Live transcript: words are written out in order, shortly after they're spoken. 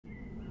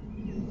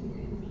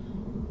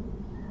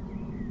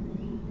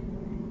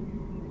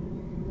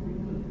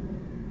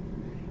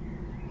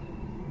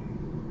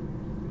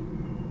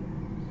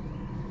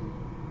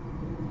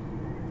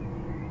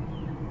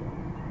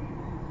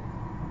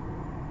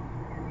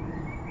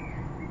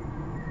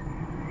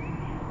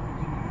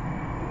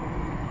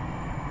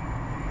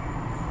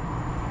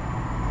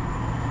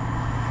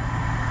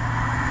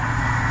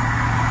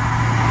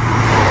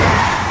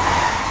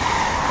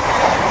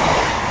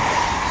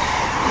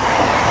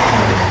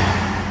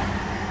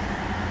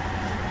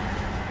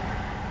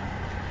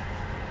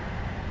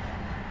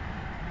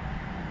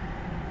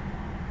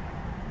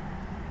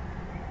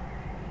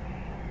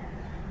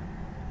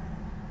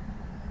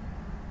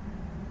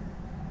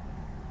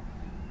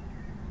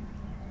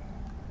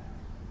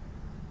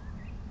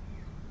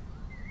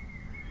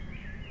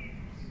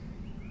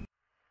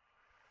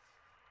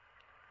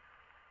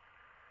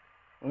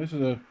Well, this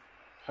is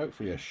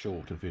hopefully a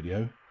shorter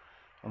video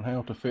on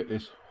how to fit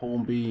this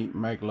Hornby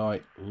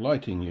MagLight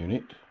lighting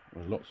unit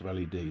with lots of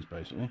LEDs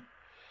basically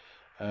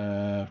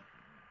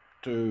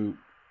to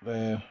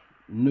their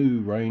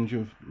new range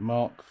of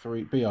BR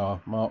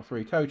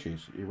Mk3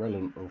 coaches,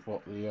 irrelevant of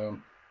what the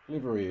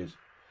livery is.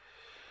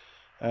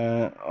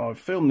 I've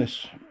filmed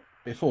this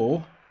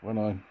before when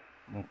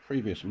my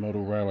previous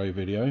model railway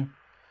video,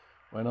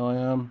 when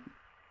I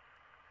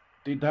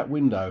did that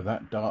window,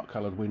 that dark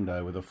coloured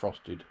window with a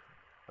frosted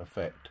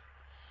effect,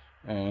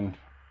 and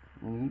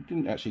it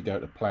didn't actually go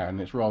to plan.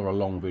 It's rather a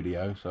long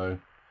video, so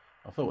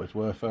I thought it's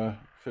worth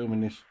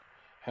filming this,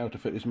 how to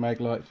fit this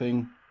MagLight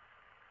thing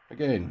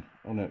again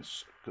on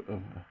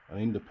an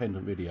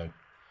independent video.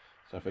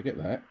 So forget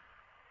that,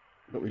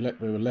 but we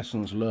were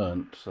lessons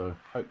learnt, so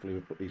hopefully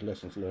we'll put these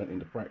lessons learnt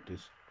into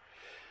practice.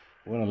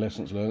 One of the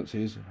lessons learnt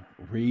is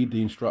read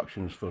the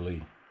instructions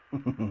fully.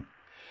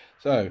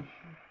 So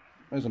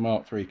there's a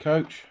Mk3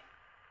 coach.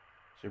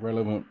 It's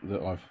irrelevant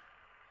that I've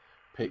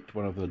picked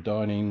one of the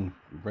dining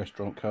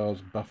restaurant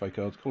cars, buffet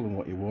cars, call them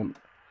what you want,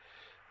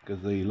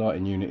 because the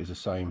lighting unit is the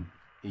same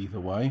either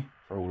way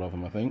for all of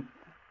them, I think,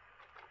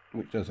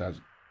 which does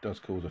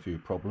cause a few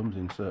problems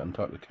in certain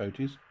types of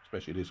coaches,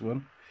 especially this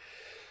one,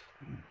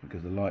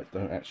 because the lights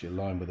don't actually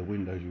align with the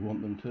windows you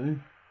want them to.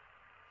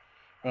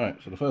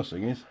 Right, so the first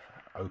thing is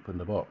open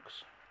the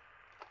box.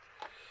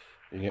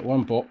 You get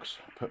one box,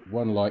 put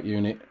one light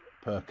unit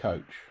per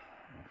coach.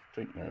 I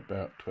think they're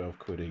about 12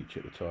 quid each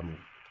at the time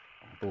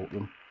I bought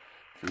them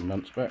a few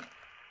months back.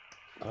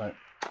 So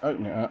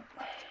open it up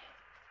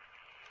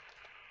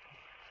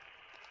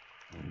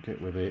and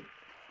get with it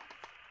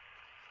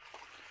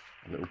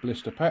a little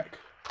blister pack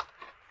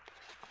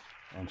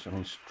and some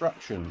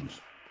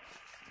instructions.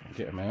 And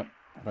get them out.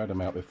 I've had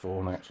them out before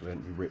and I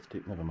accidentally ripped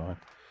it, never mind.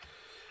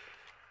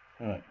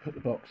 Alright, put the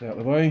box out of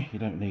the way, you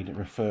don't need to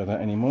refer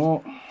that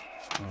anymore.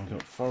 I've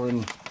got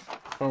foreign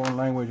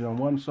language on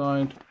one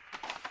side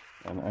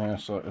and our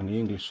side, and the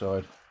English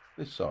side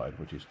this side,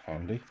 which is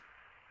handy.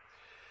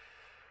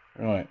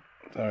 Right,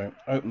 so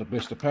open the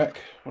blister pack.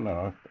 Well, no,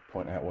 I'll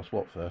point out what's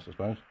what first, I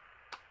suppose.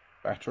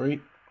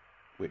 Battery,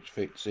 which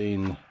fits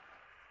in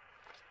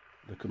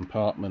the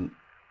compartment.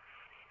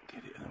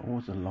 Get it?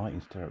 Where's the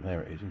lighting stereo?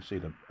 There it is. You can see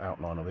the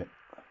outline of it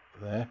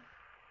there.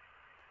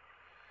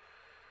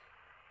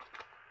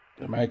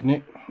 The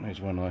magnet. There's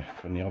one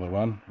from the other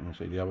one. You can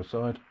see the other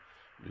side.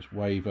 Just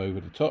wave over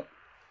the top,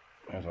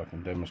 as I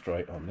can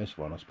demonstrate on this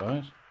one, I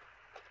suppose.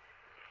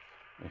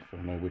 If I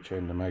know which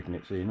end the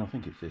magnet's in, I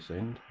think it's this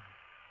end.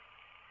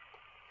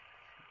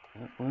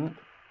 That work?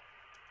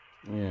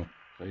 Yeah.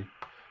 See,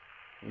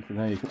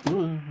 now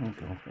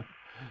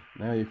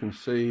you can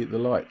see the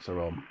lights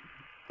are on.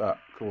 But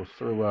of course,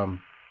 through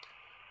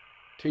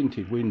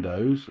tinted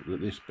windows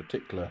that this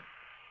particular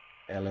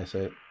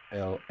LSL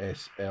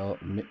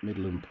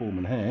Midland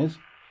Pullman has,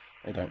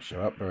 they don't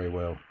show up very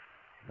well.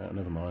 But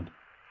never mind,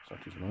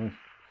 such is life.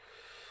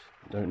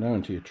 You don't know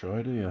until you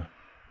try, do you?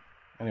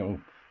 Anyway,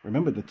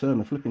 remember to turn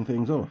the flipping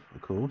things off,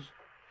 of course,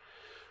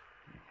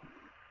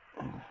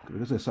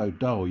 because they're so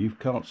dull you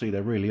can't see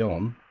they're really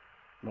on,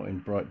 not in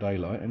bright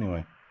daylight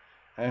anyway.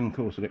 And of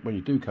course, when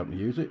you do come to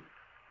use it,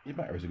 your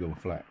batteries are going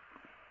flat.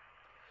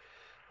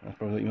 I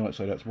suppose you might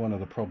say that's one of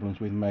the problems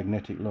with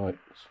magnetic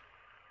lights,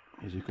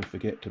 is you can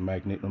forget to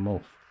magnet them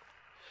off.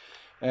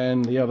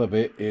 And the other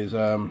bit is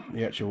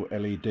the actual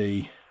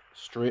LED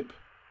strip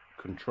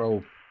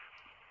control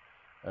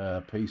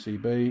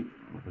PCB.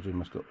 I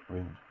presume it's got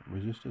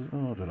resistors.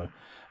 Oh, I don't know.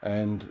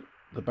 And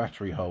the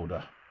battery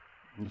holder.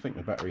 I think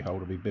the battery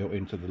holder will be built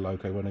into the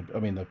loco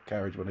when the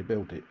carriage when they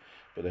built it,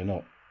 but they're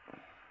not.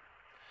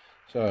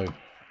 So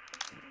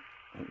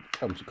it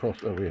comes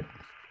across. Oh yeah,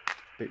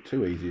 a bit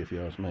too easy if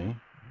you ask me.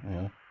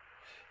 Yeah.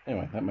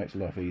 Anyway, that makes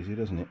life easier,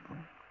 doesn't it?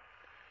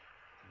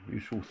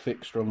 Useful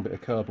thick strong bit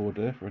of cardboard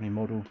there for any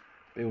model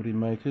building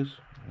makers.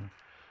 So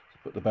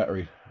put the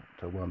battery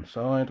to one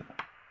side.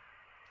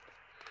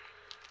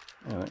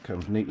 And that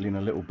comes neatly in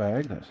a little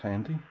bag, that's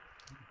handy.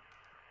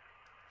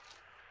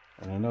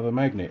 And another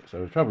magnet.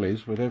 So the trouble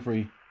is, with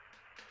every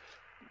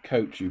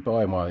coach you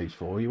buy one of these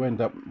for, you end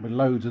up with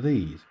loads of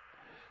these,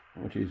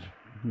 which is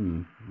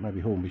maybe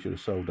Hornby should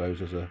have sold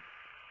those as a.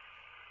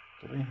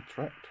 Do they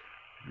attract?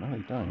 No, they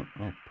don't.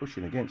 They're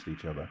pushing against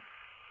each other.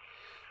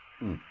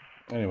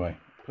 Anyway,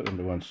 put them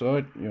to one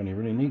side. You only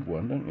really need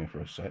one, don't you,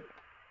 for a set?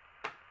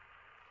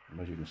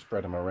 Otherwise you can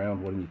spread them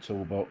around, one in your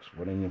toolbox,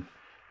 one in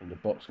the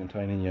box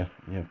containing your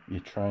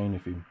train,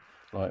 if you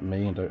like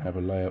me and don't have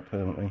a layout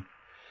permanently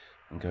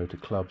and go to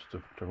clubs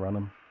to run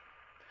them.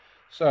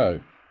 So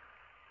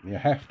you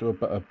have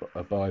to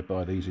abide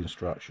by these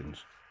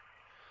instructions.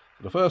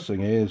 So the first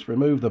thing is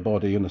remove the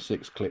body and the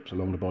 6 clips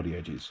along the body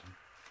edges.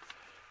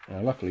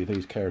 Now luckily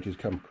these carriages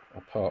come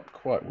apart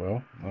quite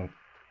well. I'll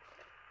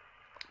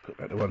put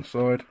that to one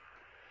side.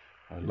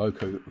 A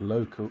loco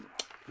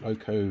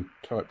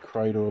type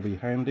cradle will be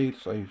handy to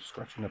save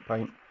scratching the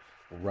paint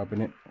or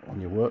rubbing it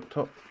on your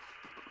worktop,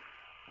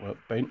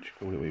 workbench,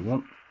 call it what you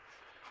want.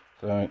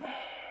 So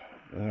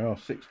there are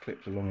 6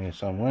 clips along here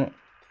somewhere.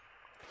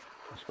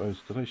 I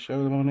suppose, do they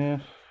show them on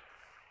here?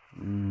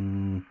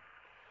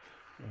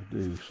 I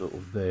do, sort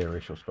of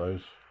there-ish, I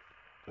suppose.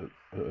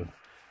 But,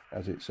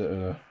 as it's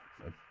at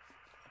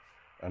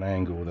an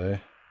angle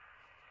there.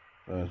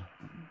 So,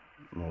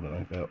 I don't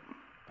know, about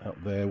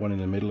out there, one in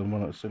the middle and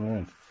one at the similar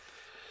end.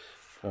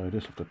 So I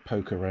just have to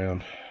poke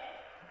around.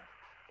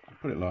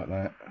 Put it like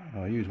that.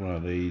 I use one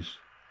of these,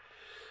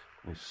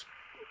 this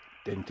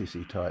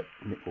dentisy type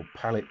or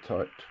palette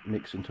type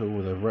mixing tool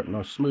with a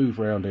nice smooth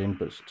round end,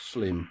 but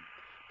slim,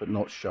 but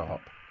not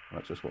sharp.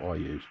 That's just what I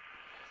use.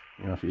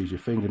 You know, if you use your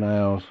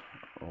fingernails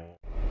or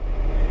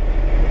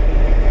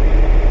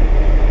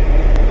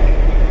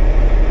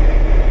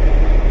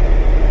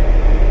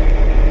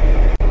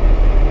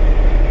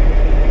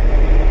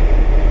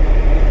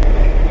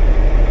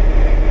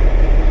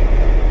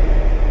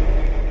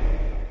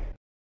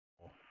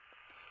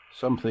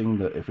something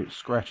that if it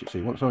scratches,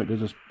 you want something that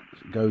just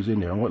goes in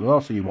there, and what the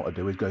last thing you want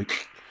to do is go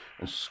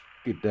and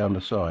skid down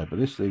the side, but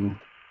this thing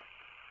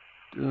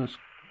just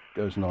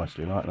goes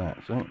nicely like that.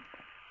 See?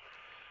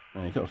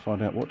 Now you've got to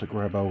find out what to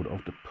grab hold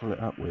of to pull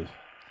it up with.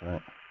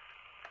 So,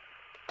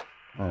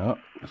 now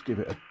let's give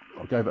it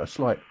I gave it a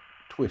slight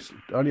twist,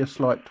 only a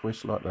slight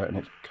twist like that, and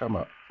it's come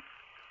up.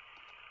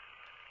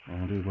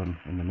 And I'll do one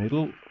in the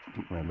middle.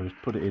 Remember,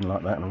 just put it in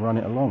like that and run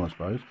it along, I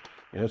suppose.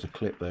 Yeah, there's a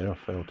clip there. I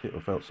felt it,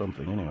 or felt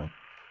something anyway.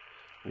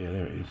 Yeah,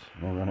 there it is.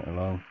 Now run it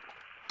along.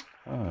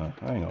 Ah,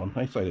 hang on.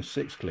 They say there's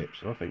 6 clips.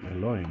 I think they're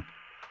lying.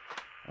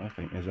 I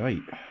think there's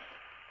 8.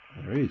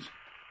 There is.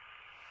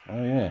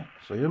 Oh yeah,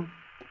 see them?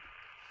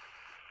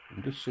 You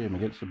can just see them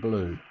against the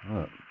blue.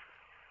 Look.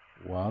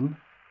 1,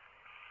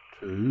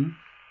 2,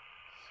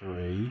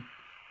 3.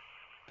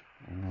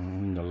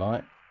 And the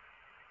light.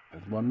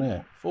 There's one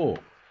there. 4.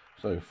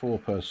 So 4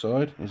 per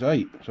side is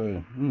 8.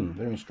 So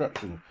their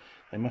instructions.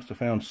 They must have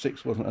found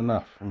 6 wasn't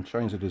enough and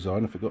changed the design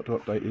and forgot to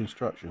update the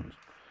instructions.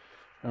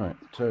 Alright,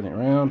 turn it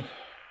around.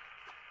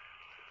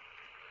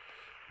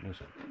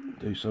 Just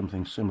do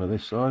something similar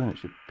this side and it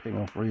should ping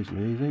off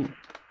reasonably easy.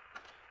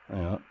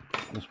 Hang on,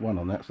 there's one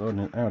on that side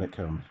and out it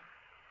comes.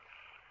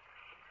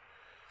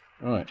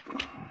 Right.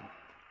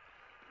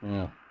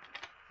 Now,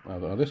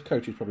 well, this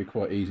coach is probably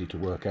quite easy to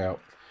work out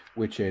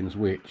which end's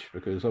which,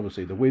 because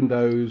obviously the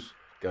windows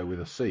go with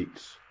the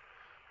seats.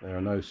 There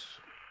are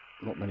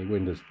not many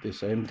windows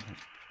this end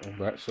or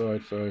that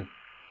side, so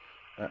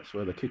that's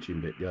where the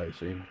kitchen bit goes.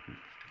 See,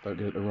 don't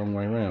get it the wrong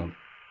way around.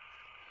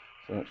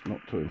 So that's not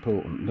too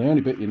important. The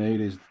only bit you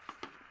need is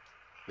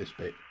this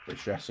bit, the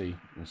chassis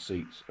and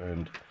seats,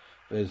 and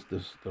there's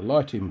the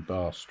lighting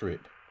bar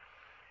strip.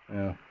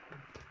 Now,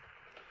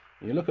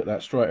 you look at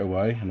that straight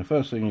away, and the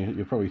first thing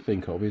you probably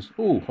think of is,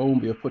 oh,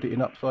 Hornby have put it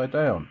in upside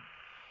down.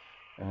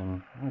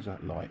 And where's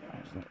that light?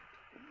 It's not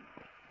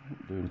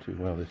doing too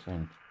well this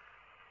end.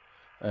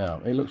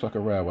 Now, it looks like a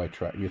railway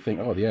track. You think,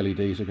 oh, the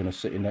LEDs are going to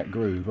sit in that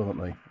groove,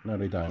 aren't they? No,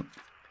 they don't.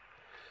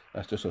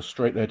 That's just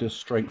they're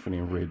just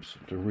strengthening ribs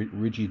to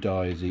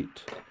rigidize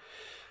it,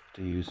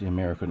 to use the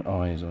American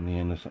eyes on the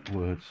end of some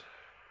words.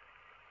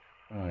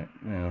 Right,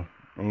 now,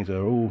 these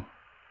are all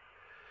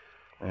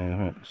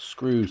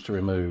screws to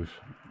remove.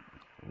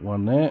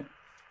 One there,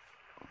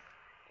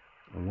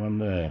 and one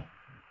there.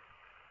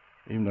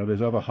 Even though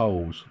there's other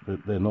holes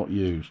that they're not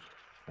used.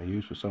 They're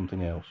used for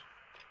something else.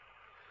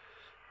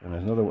 And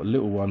there's another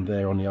little one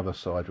there on the other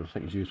side, which I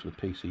think is used for the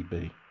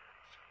PCB.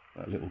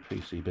 That little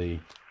PCB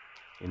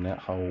in that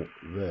hole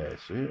there.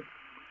 See it?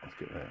 Let's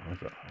get that. Where's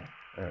that hole?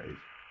 There it is.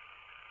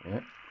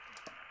 Yeah.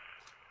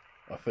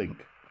 I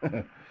think. If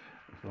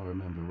I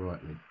remember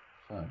rightly.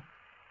 So,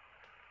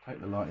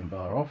 take the lighting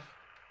bar off.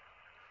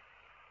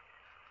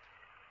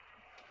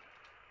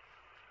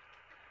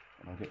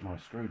 And I'll get my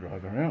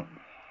screwdriver out.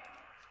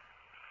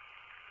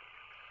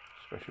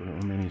 Special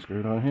little mini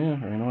screwdriver here,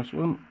 very nice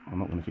one. I'm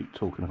not going to keep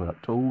talking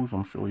about tools,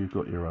 I'm sure you've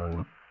got your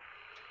own.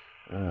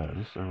 Is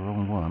this the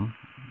wrong one?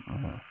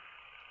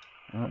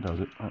 That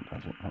does it,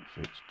 that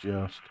fits.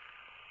 Just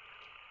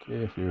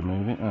carefully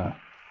remove it.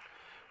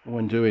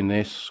 When doing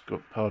this,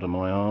 got part of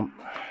my arm,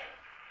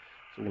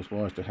 it's always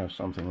wise to have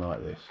something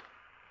like this.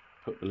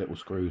 Put the little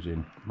screws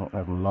in, not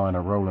have them lying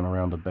or rolling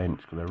around the bench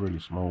because they're really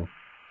small.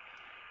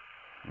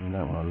 You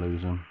don't want to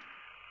lose them.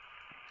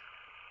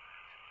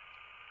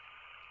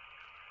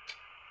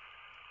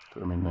 Put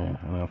them in there,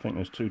 and I think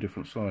there's 2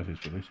 different sizes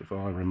for this if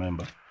I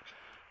remember.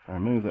 I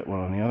remove that one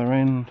on the other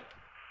end.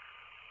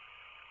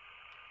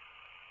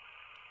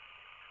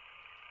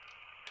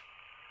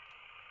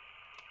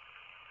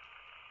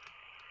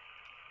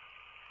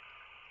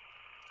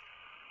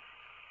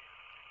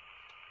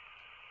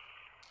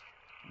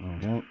 There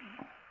we go.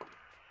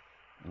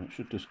 And it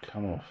should just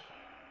come off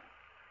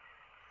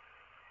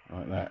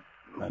like that.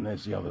 And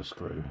there's the other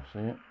screw, see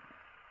it?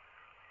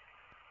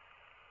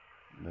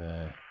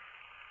 There.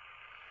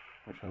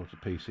 Which holds the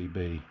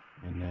PCB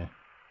in there.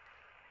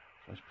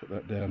 So let's put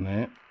that down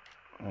there,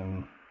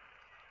 and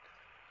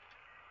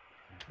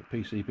the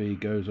PCB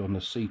goes on the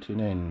seating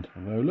end.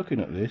 And though looking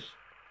at this,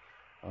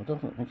 I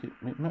don't think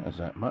it matters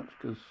that much,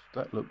 because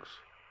that looks,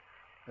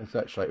 it's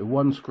that shape,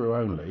 1 screw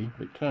only.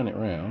 But turn it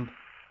round,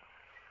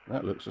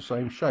 that looks the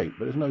same shape,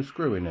 but there's no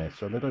screw in there,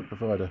 so they don't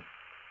provide a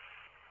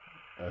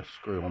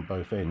screw on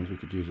both ends. We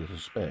could use it as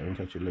a spare in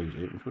case you lose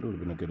it, which would have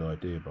been a good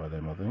idea by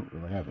them, I think,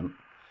 but they haven't.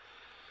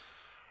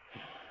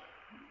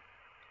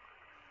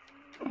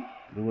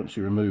 But once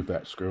you remove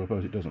that screw, I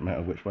suppose it doesn't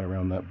matter which way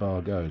around that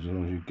bar goes, as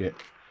long as you get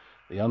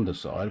the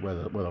underside where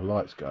the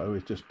lights go.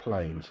 It's just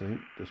plain, see,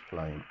 just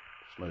plain,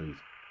 smooth.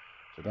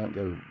 So don't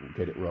go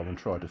get it wrong and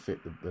try to fit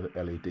the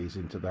LEDs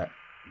into that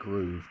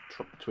groove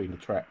between the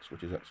tracks,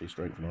 which is actually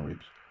strengthening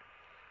ribs.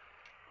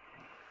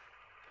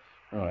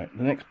 Right,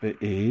 the next bit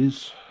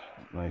is,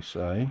 they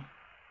say,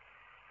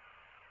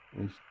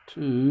 is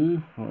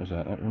to, what is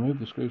that? Remove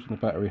the screws from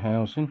the battery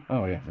housing.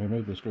 Oh yeah,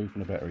 remove the screw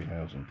from the battery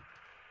housing.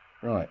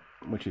 Right,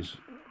 which is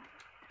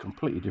a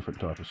completely different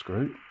type of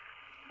screw.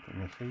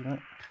 Can you see that?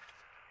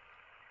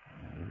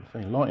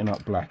 Lighting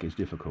up black is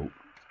difficult.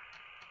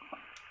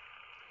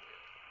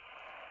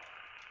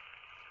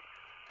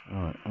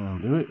 Right,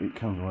 undo it. It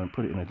comes away and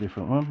put it in a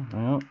different one.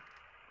 Now,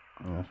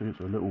 I think it's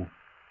a little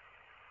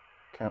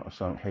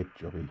countersunk head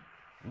jobby.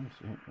 Can you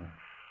see it?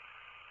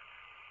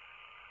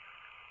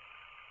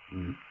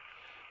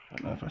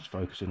 Don't know if that's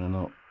focusing or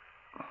not.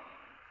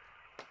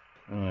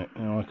 Right,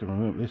 now I can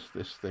remove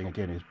this thing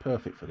again is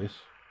perfect for this.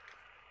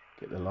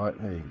 Get the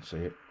light there, you can see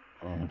it,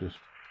 and just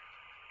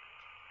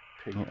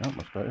ping it up.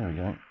 I suppose. There we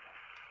go.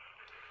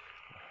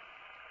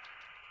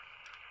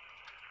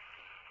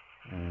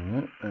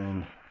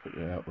 And put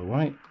it out of the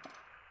way.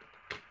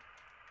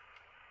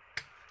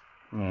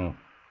 Now,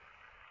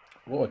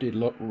 what I did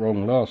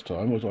wrong last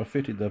time was I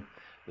fitted the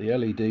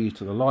LED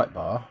to the light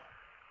bar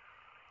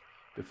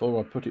before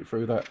I put it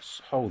through that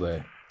hole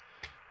there.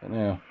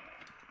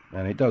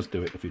 And it does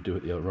do it if you do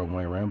it the wrong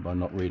way around by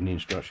not reading the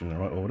instructions in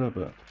the right order,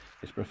 but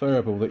it's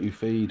preferable that you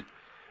feed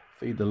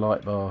the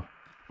light bar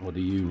or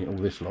the unit, all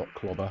this lot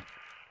clobber,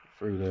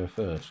 through there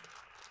first.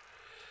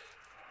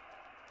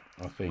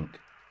 I think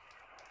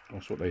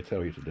that's what they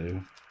tell you to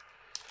do.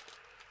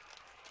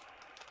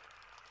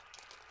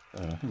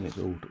 I think it's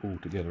all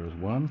together as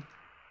one.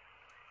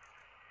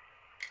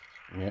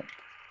 Yep.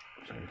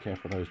 So be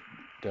careful of those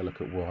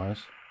delicate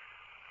wires.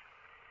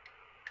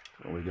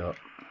 That's what we got.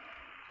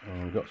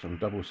 And we've got some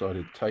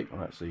double-sided tape,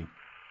 and that's the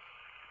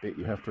bit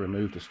you have to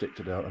remove to stick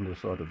to the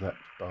underside of that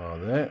bar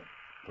there.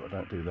 But I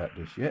don't do that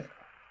just yet.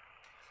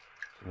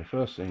 So the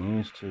first thing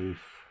is to,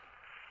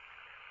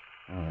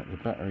 alright, the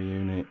battery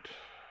unit.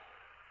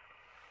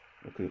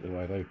 Look at the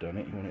way they've done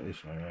it. You want it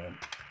this way around.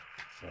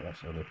 So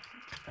that's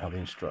how the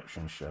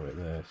instructions show it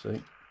there.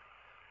 See,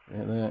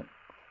 there,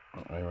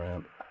 that way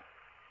around.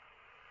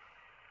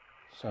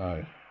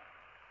 So,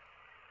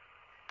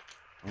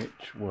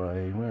 which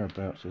way,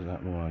 whereabouts does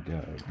that wire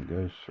go? It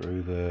goes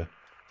through the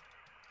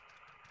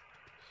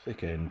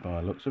thick end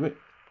by the looks of it.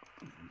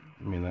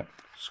 I mean that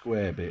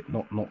square bit,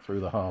 not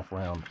through the half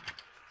round.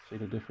 See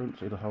the difference?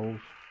 See the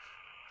holes?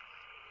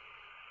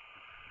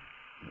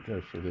 It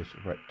goes through this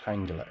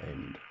rectangular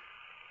end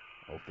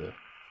of the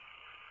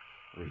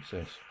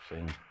recess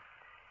thing.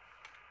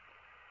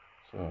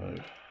 So,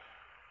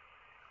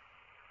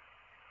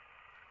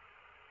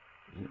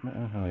 does it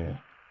matter? Oh yeah.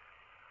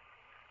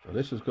 So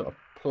this has got a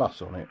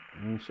plus on it.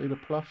 Can you see the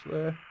plus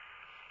there?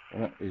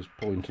 And that is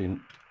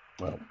pointing,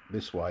 well,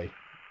 this way.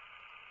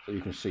 So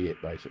you can see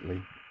it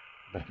basically.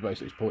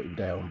 Basically it's pointing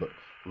down, but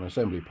from an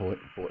assembly point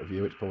of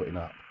view it's pointing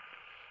up.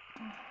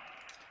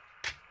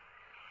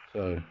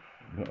 So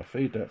I've got to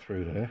feed that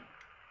through there.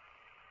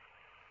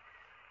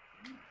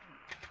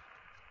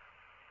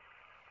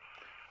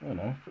 Oh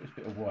no, put this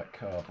bit of white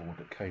cardboard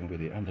that came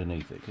with it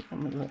underneath it. Could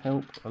that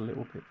help a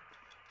little bit?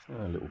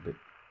 A little bit.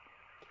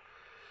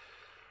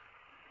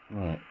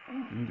 Right,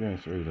 you go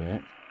through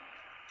there.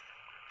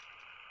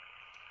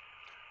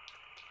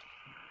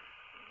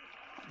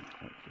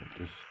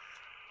 Just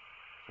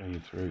go you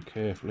through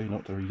carefully,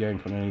 not to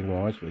yank on any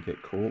wires so they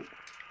get caught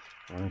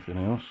or anything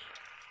else.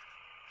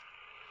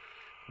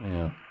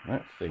 Now,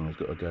 that thing has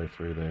got to go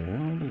through there.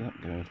 How does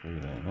that go through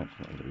there? That's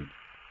not going to be...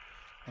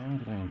 How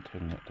do they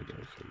intend that to go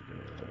through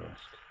there, I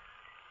ask?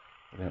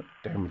 Without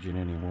damaging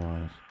any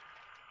wires.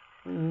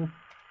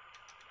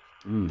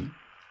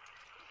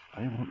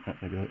 I want that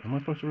to go. Am I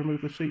supposed to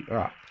remove the seat?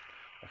 Ah,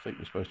 I think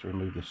we're supposed to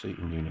remove the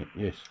seating unit.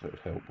 Yes, that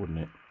would help, wouldn't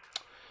it?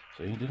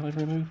 See, did I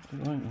remove?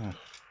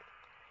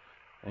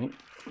 Hey,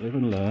 live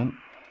and learn.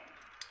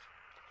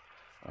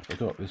 I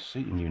forgot this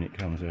seating unit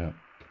comes out.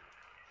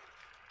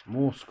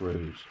 More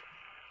screws.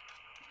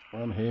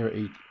 One here at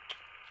each.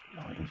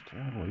 Lighting's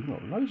terrible. You've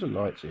got loads of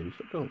lights here. You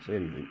can't see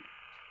anything.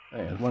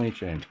 There's one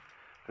each end.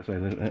 So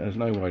there's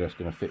no way that's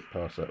going to fit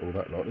past that all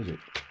that lot, is it?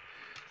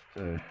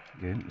 So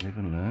again, live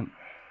and learn.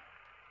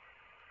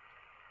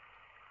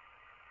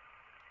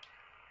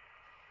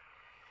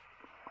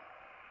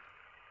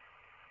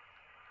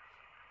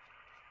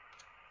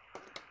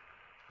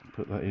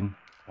 Put that in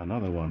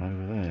another one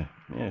over there.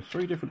 Yeah,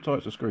 3 different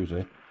types of screws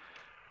there.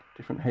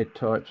 Different head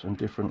types and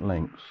different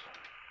lengths.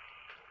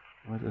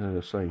 Whether they're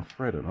the same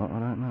thread or not, I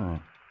don't know.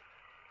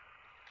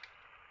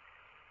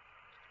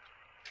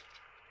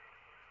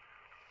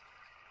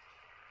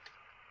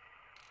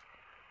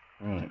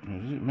 Right, now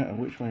does it matter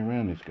which way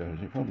around this goes?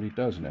 It probably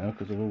does now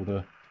because of all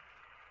the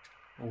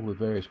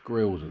various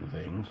grills and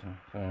things.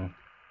 So,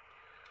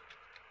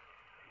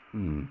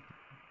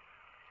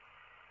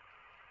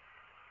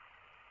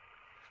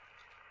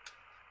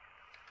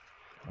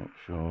 not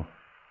sure.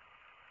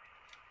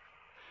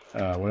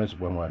 Well, there's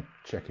one way of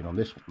checking on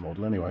this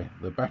model anyway.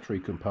 The battery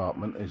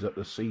compartment is at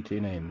the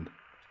seating end.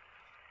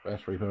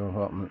 Battery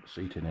compartment,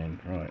 seating end.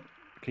 Right,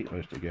 keep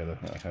those together,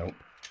 that'll help.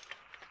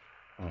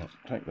 Right,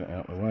 take that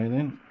out of the way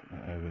then. Put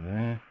that over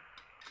there.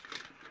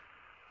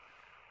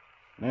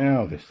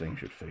 Now this thing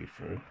should feed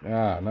through.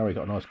 Now we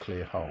got a nice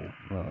clear hole.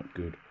 Right,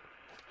 good.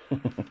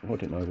 Why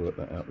didn't I work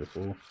that out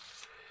before?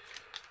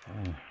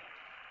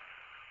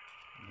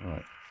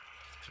 Right,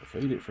 so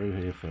feed it through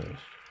here first.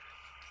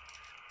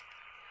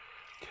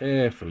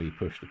 Carefully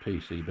push the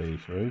PCB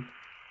through.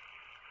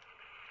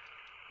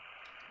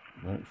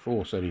 Don't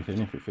force anything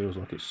if it feels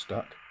like it's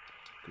stuck,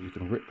 because you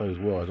can rip those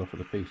wires off of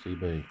the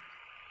PCB.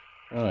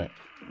 Right,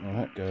 now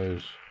that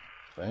goes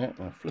there.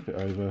 Now flip it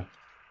over.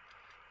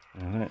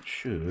 Now that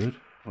should,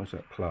 where's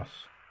that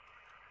plus?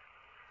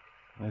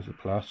 There's the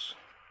plus.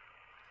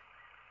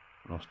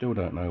 And I still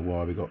don't know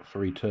why we got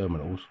 3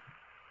 terminals.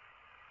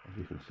 As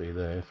you can see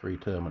there, 3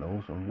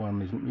 terminals, and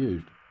one isn't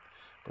used.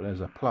 But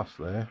there's a plus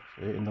there,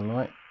 see it in the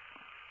light?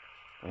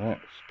 And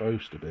that's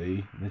supposed to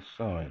be this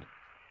side.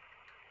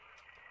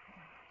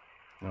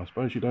 Now I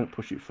suppose you don't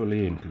push it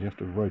fully in, because you have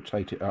to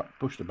rotate it up,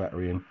 push the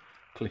battery in,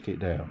 click it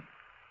down.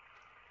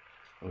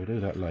 We'll do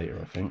that later,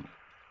 I think.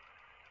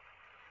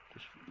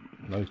 Just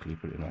locally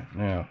put it in there.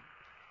 Now,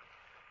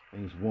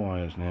 these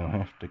wires now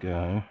have to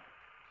go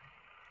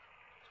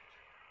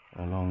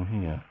along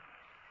here.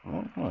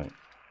 Oh, right.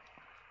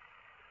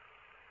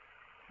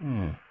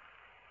 Yeah.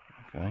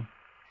 Okay.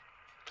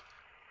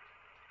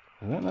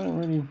 So that doesn't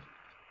really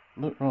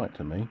look right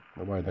to me,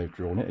 the way they've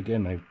drawn it.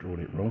 Again, they've drawn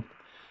it wrong.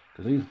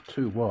 Because these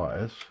 2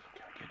 wires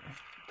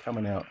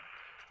coming out,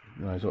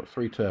 you know, it's got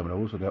 3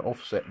 terminals, and they're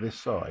offset this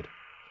side,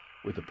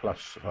 with the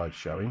plus side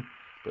showing,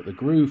 but the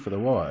groove for the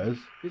wires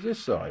is this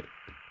side.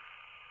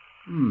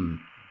 So I'm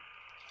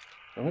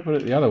going to put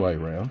it the other way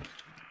round.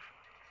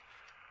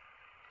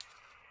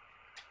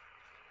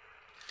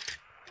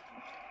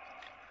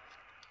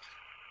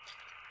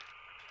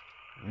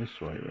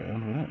 This way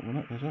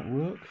round. Does that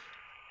work?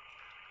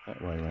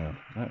 That way round.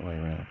 That way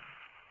round.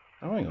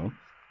 Oh, hang on.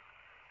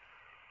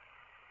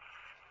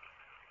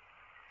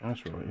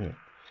 That's right, yeah.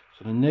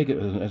 So the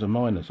negative is a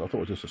minus. I thought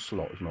it was just a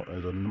slot. It's not.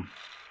 There's a.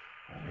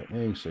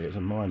 There you can see it's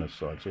a minus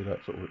side. See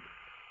that sort of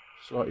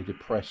slightly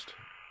depressed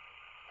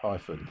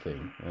hyphen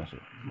thing? That's a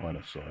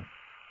minus side.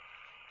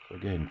 So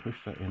again,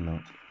 push that in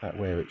that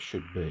where it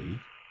should be.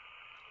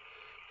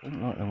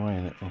 Don't like the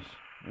way that is.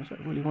 Does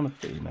that really want to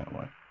fit in that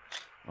way?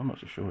 I'm not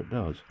so sure it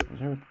does.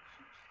 Is it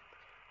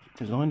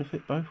designed to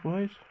fit both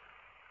ways?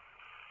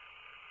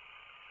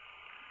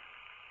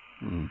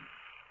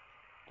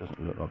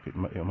 Doesn't look like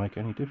it'll make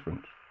any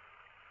difference.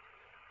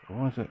 So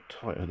why is that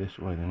tighter this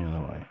way than the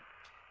other way?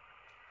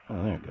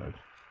 Oh, there it goes.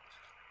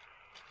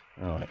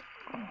 Right,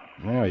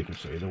 now you can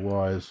see the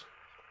wires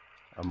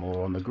are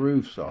more on the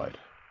groove side.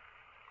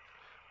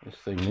 This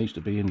thing needs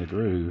to be in the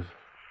groove.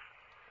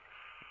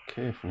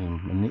 Carefully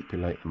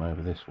manipulate them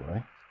over this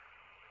way.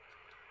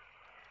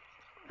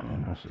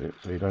 And that's it,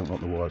 so you don't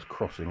want the wires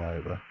crossing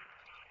over.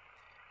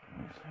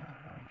 I'm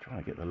trying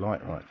to get the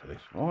light right for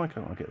this. Why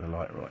can't I get the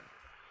light right?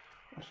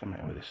 What's the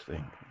matter with this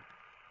thing?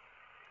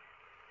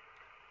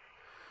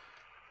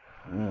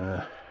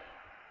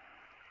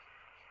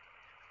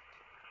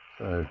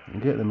 So you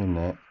get them in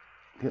there,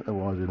 get the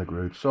wires in the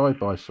groove, side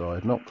by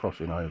side, not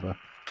crossing over.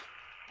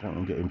 Don't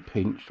want them getting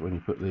pinched when you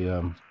put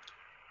the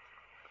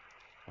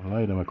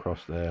lay them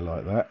across there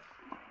like that.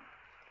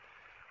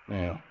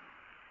 Now,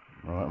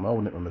 right, I'm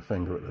holding it with my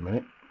finger at the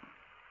minute.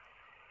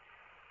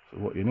 So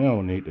what you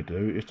now need to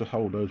do is to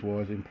hold those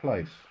wires in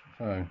place.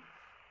 So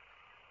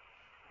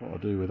what I'll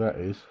do with that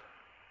is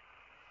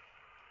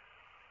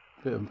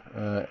a bit of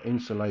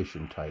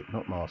insulation tape,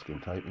 not masking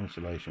tape,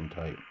 insulation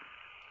tape.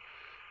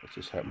 This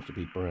just happens to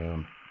be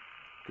brown.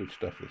 Good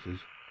stuff this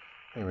is.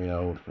 Very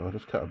old, so I'll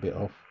just cut a bit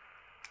off.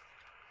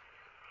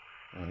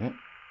 There.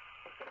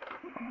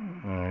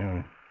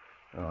 Right,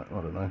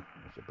 I don't know,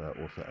 it's about,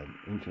 what's that,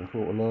 1.25 inches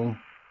long.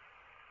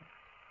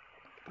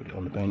 Put it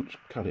on the bench,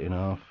 cut it in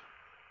half,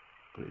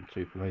 put it in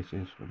 2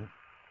 places with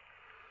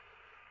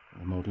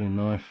a modelling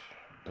knife,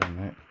 done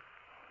that.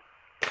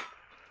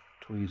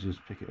 Tweezers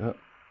pick it up.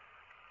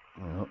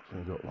 Well, so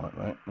we've got like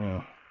that.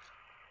 Now,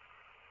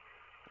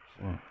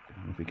 so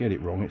if you get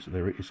it wrong,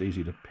 it's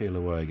easy to peel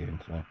away again.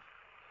 So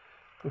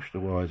push the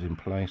wires in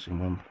place in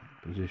one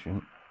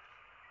position.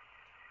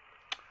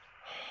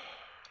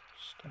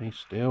 Stay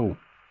still.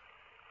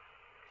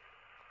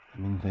 I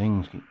mean,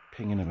 things keep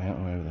pinging about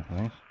all over the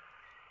place.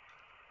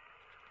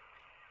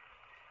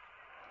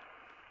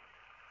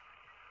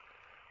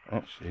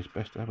 Actually, it's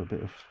best to have a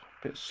bit of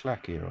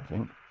slack here, I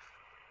think.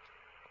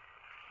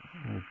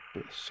 A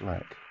bit of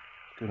slack.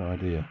 Good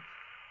idea.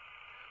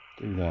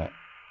 Do that.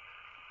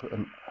 Put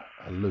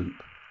a loop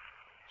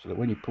so that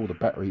when you pull the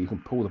battery, you can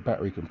pull the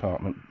battery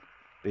compartment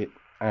bit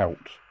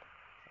out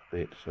a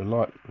bit. So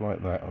like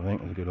that, I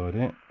think is a good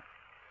idea.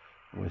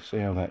 We'll see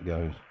how that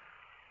goes.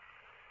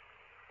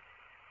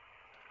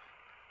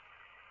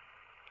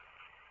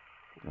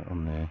 Put that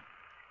on there,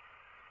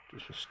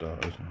 just for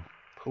starters. And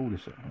pull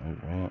this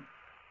over out.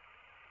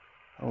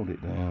 Hold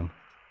it down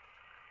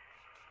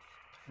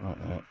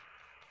like that.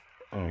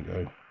 There we go.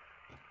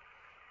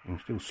 You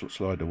can still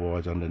slide the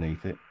wires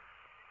underneath it,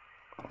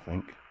 I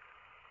think.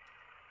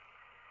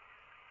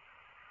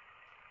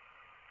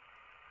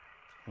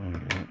 There we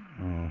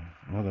go.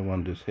 Another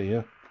one just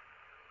here.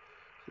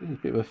 This is a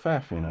bit of a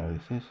faff, you know,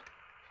 this is.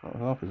 It's not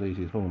half as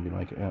easy as Hornby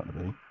make it out to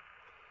be.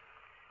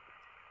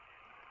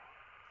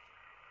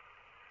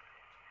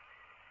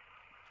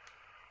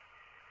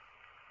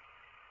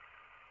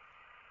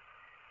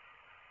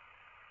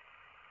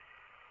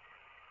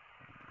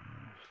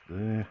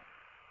 There.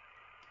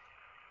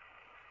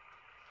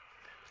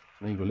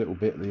 Leave a little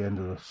bit at the end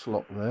of the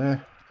slot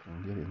there.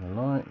 And get it in the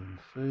light and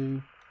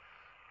see.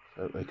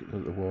 So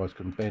the wires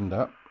can bend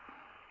up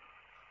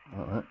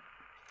like that.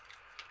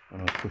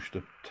 And I'll push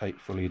the tape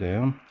fully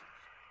down.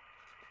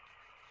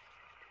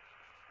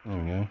 There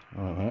we go,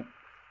 like that.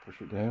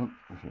 Push it down,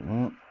 push it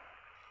down.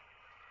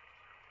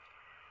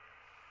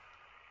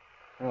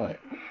 Right,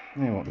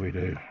 now what do we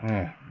do?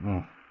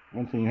 Well,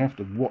 one thing you have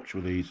to watch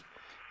with these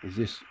is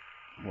this,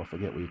 well, I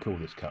forget what you call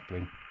this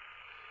coupling.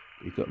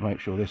 You've got to make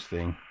sure this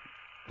thing,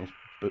 this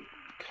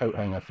coat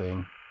hanger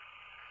thing,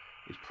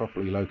 is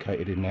properly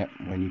located in that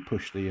when you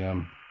push the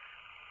in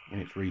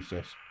its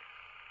recess.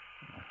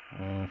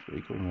 That's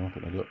pretty cool now.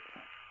 But I got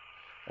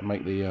and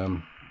make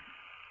the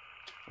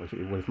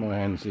with my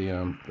hands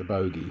the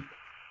bogey,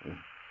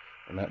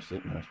 and that's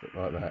it. Nice, but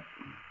like that,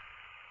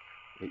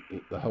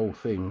 the whole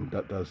thing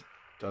that does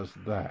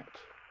that.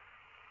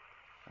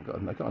 I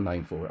got a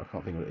name for it. I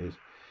can't think what it is.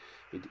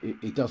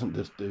 It doesn't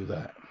just do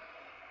that.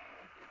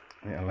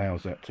 It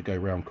allows that to go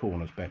round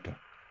corners better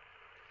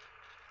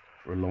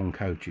for long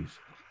coaches.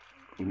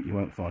 You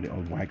won't find it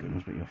on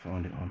wagons, but you'll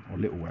find it on, or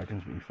little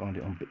wagons, but you find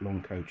it on bit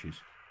long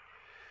coaches.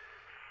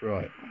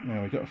 Right,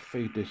 now we've got to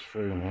feed this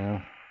through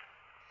now.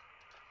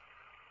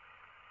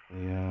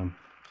 The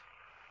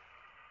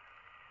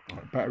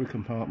battery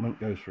compartment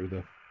goes through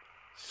the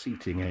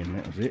seating end,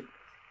 that was it.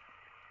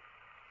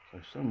 So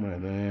somewhere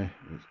there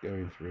it's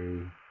going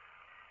through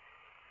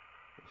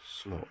the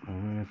slot. Now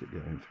where's it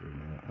going through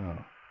now?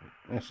 Oh,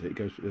 that's it, it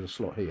goes through, there's a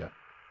slot here.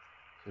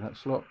 So that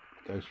slot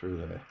goes through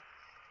there.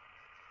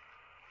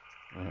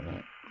 Like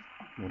that.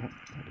 Well,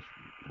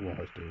 the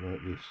wires do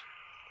like this.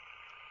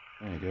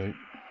 There you go.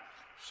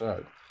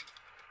 So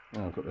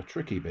now I've got the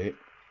tricky bit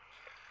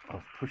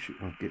of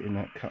getting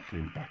that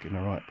coupling back in the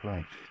right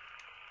place.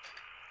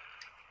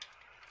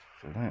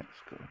 So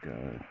that's got to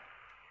go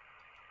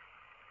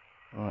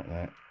like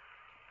that.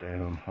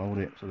 Down, hold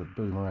it so the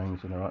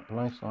boomerang's in the right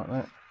place, like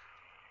that.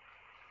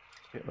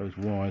 Get those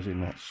wires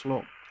in that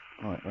slot,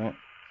 like that.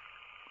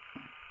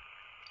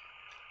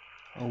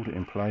 Hold it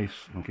in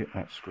place and get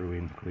that screw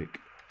in quick.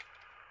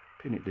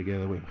 Pin it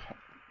together with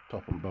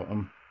top and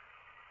bottom.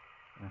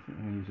 I think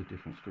I'm going to use a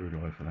different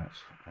screwdriver for that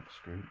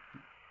screw.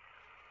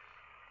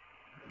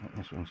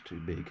 This one's too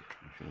big.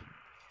 I should have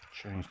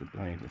changed the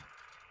blade.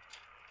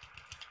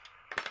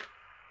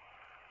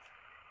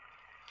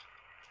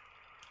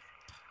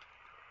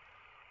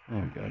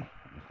 There we go.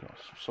 I've got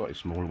a slightly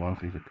smaller one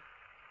because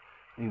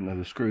even though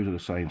the screws are the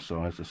same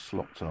size, the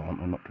slots aren't.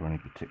 They're not to any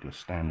particular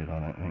standard, I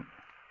don't think.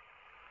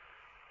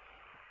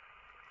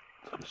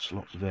 So the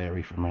slots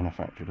vary from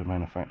manufacturer to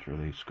manufacturer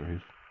of these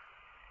screws.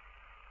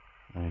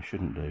 And they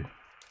shouldn't do.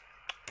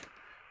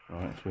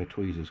 Right, that's where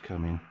tweezers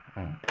come in.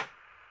 Now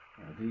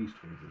these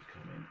tweezers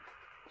come in.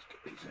 Let's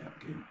get these out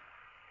again.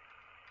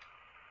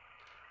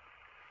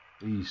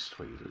 These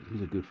tweezers,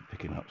 these are good for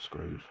picking up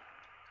screws.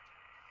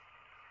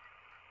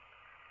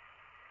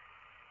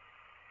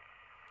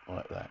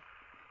 Like that.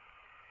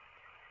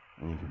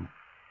 And you can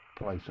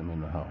place them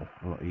in the hole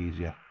a lot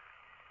easier.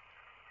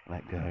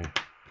 Let go.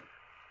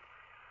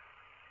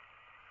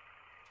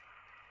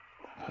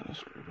 Put the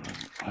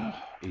screwdriver.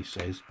 He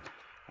says,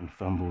 and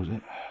fumbles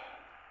it.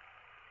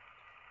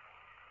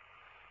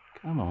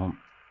 Come on.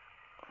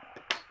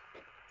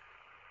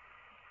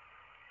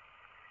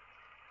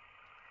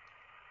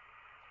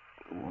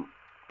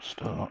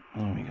 Start.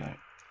 There we go.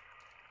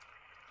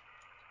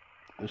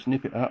 Just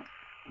nip it up.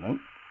 Nope.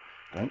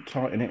 Don't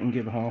tighten it and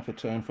give half a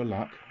turn for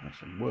luck. That's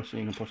the worst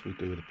thing you can possibly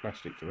do with the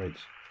plastic threads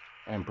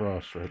and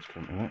brass threads.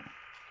 Come to that.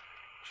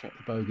 Check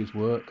the bogies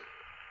work.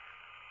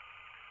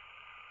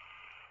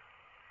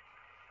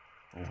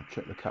 Or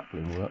check the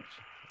coupling works.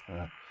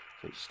 So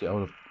it's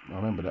still. I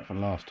remember that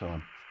from last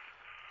time.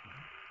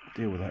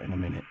 Deal with that in a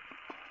minute.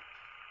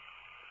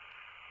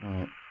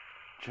 Right.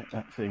 Check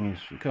that thing is.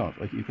 You can't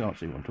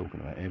see what I'm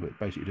talking about here, but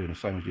basically doing the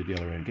same as you do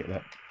the other end. Get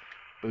that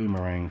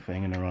boomerang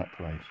thing in the right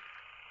place.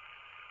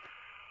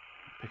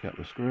 Pick up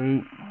the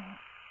screw,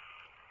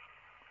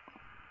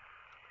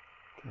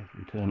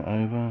 carefully turn it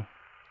over,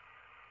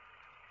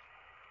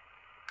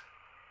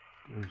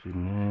 goes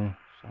in there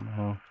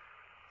somehow.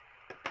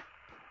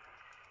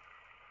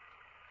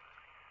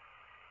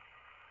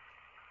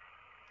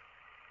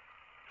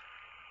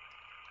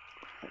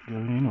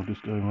 going in or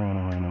just going round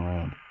and round and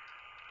round?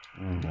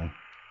 There we go.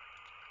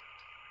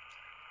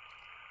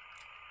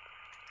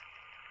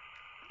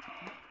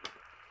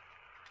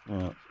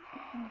 Now,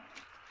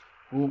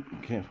 oh,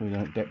 careful you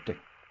don't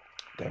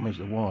damage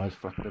the wires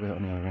flapping about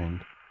on the other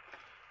end.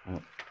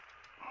 But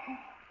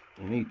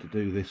you need to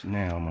do this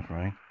now, I'm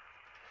afraid.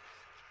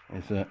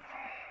 Is that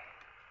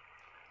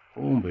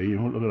Hornby,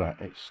 look at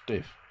that, it's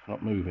stiff, it's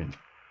not moving.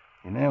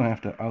 You now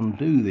have to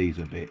undo these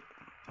a bit.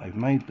 They've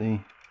made the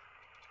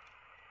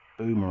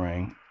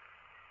boomerang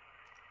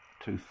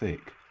too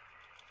thick.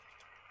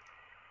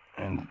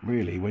 And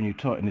really, when you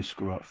tighten this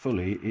screw up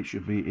fully, it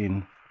should be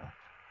in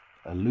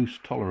a loose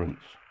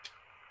tolerance.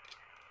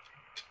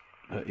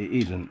 But it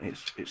isn't.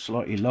 It's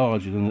slightly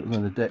larger than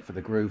the depth of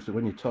the groove, so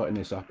when you tighten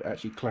this up, it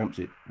actually clamps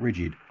it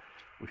rigid,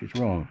 which is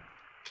wrong.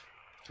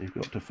 So you've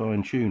got to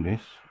fine tune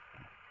this,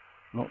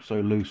 not so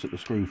loose that the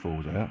screw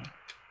falls out.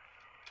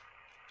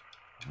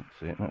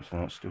 That's it, that's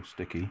now, it's still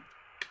sticky.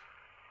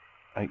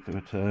 1/8 of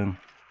a turn.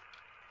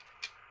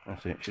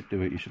 That's it, should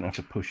do it, you shouldn't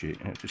have to push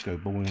it, it'll just go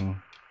boing.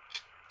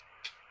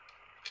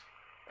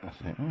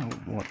 That's it. Oh,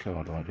 white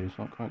card idea, it's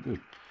not quite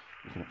good.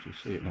 You can actually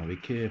see it now. Be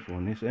careful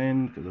on this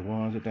end because the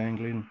wires are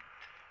dangling,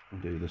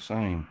 and do the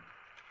same.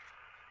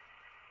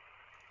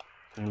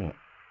 So look,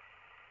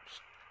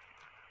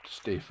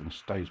 stiff and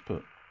stays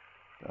put.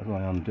 As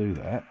I undo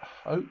that,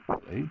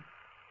 hopefully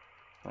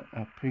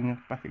I'll ping it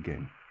back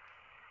again.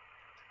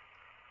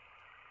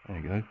 There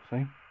you go,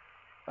 see?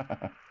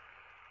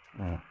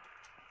 Now,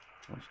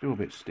 it's still a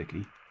bit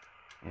sticky.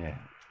 Yeah.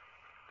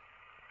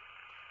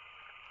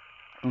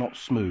 Not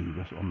smooth,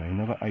 that's what I mean.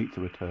 Another 1/8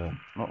 of a turn,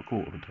 not a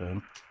 1/4 of a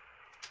turn.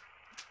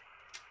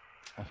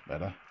 That's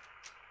better.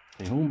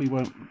 See, Hornby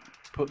won't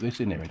put this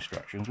in their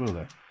instructions, will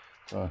they?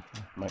 So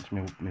it makes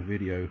my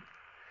video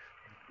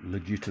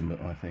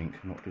legitimate, I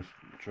think, not just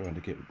trying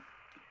to get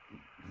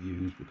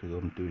views because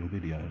I'm doing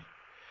videos.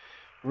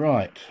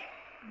 Right,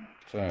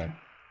 so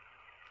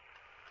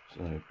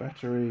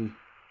battery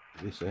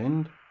this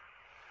end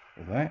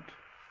of that.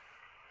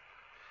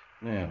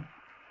 Now,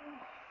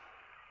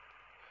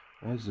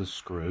 there's the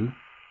screw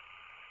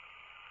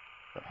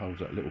that holds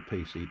that little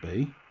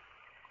PCB.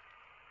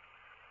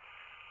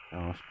 So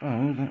I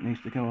suppose that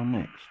needs to go on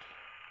next.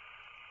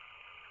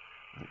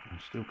 But I'm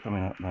still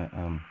coming up that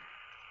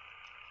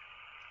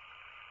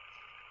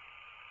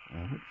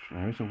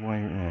there is a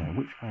way there.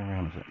 Which way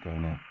around does that go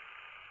now?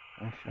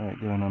 I show it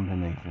going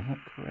underneath. Is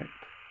that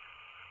correct?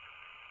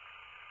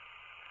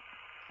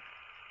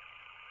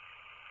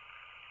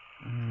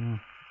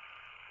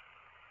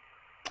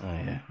 Oh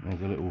yeah,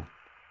 there's a little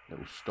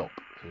stop.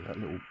 See that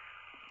little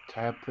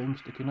tab thing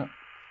sticking up?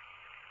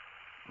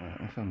 Right,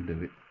 let's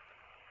undo it.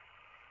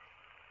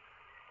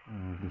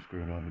 Oh, the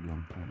screwdriver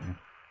gone. Right,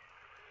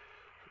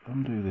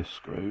 undo this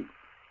screw.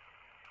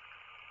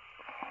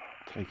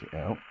 Take it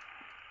out.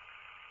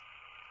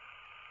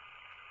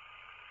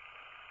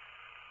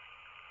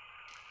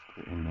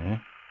 Put it in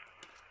there.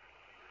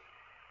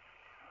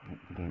 Hope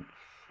we don't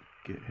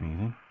forget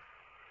anything.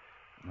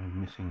 No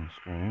missing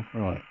screw.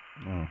 Right,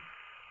 now,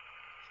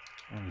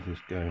 how does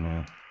this go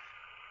now?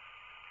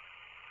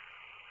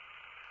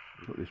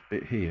 We've got this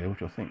bit here,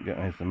 which I think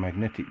has the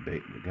magnetic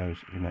bit that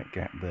goes in that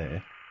gap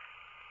there.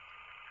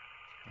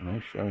 And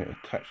they show it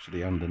attached to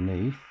the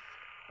underneath,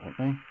 don't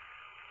they?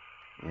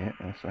 Yeah,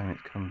 they're saying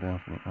it's come down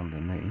from the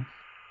underneath,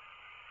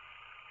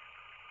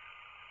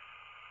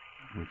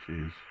 which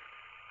is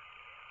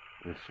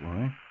this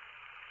way.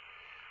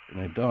 And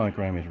their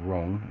diagram is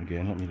wrong.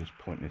 Again, let me just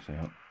point this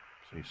out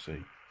so you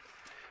see.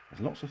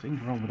 There's lots of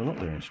things wrong with a lot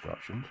of their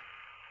instructions.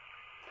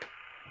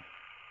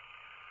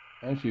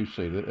 As you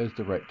see, there's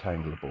the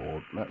rectangular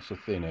board. That's the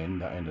thin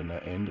end, that end and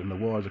that end, and the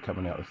wires are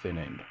coming out the thin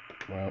end.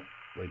 Well,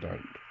 they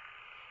don't.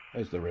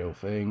 There's the real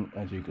thing.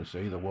 As you can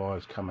see, the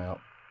wires come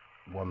out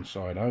one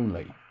side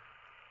only.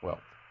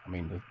 Well, I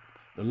mean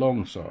the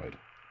long side.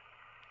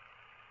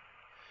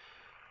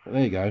 But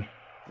there you go.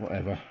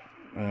 Whatever.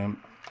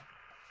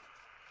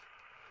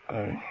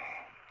 So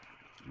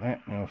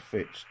that now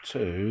fits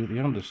to the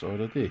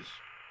underside of this.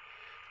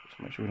 Just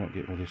make sure we don't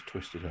get all this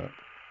twisted up.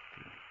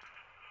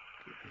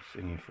 Get this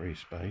thing in free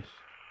space.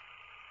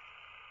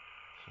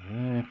 So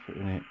they're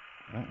putting it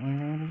that way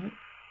around, is it?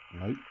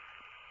 Nope.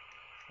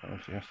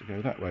 Obviously has to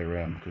go that way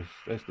around because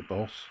there's the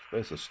boss,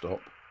 there's the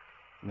stop,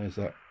 and there's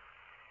that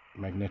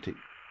magnetic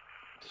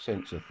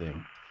sensor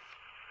thing.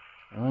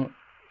 Alright,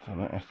 so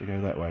that has to go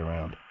that way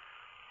around.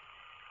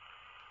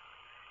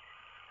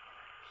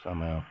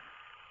 Somehow.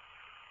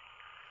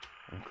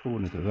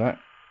 According to that,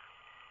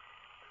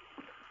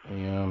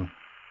 well,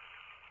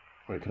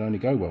 it can only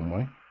go one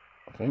way,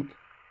 I think.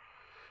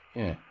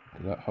 Yeah,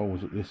 because that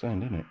hole's at this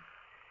end, isn't it?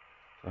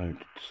 So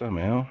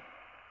somehow,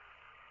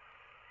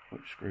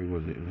 which screw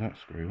was it? It was that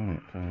screw, wasn't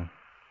it? So let's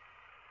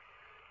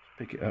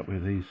pick it up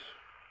with these.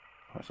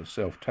 That's a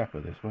self-tapper,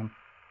 this one.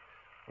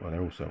 Well,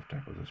 they're all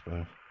self-tappers, I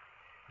suppose.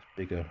 This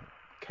bigger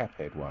cap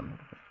head one.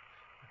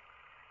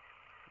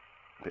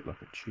 A bit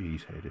like a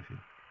cheese head, if you.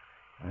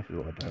 This is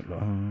what I don't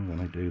like when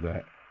they do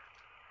that.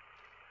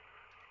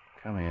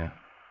 Come here.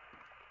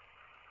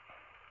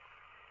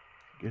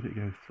 get it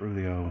go through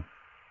the hole.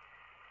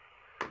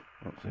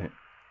 That's it,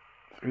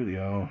 through the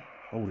hole.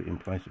 Hold it in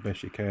place the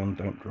best you can,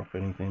 don't drop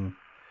anything,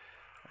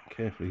 and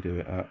carefully do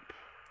it up.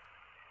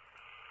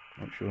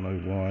 Make sure no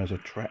wires are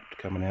trapped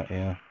coming out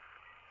here,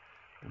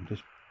 and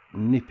just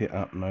nip it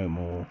up no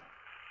more.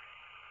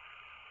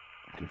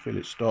 You can feel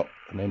it stop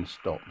and then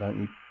stop.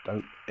 Don't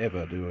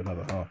ever do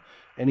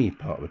any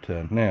part of a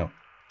turn. Now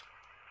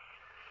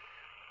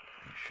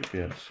you should be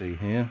able to see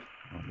here,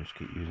 I'll just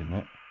keep using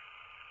that.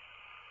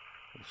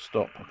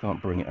 Stop, I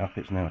can't bring it up,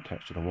 it's now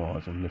attached to the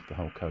wires, and lift the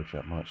whole coach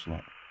up, might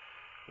snap.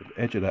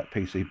 The edge of that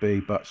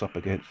PCB butts up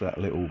against that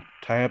little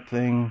tab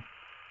thing.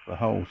 The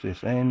hole's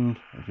this end,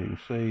 as you can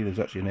see. There's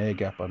actually an air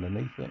gap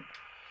underneath it.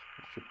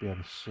 You should be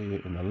able to see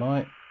it in the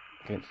light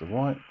against the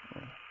white.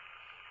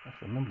 I have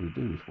to remember to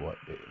do this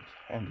white bit, it's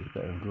handy,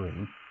 better than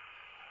green.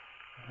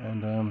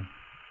 And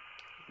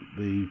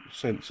the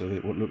sensor,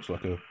 what looks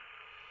like a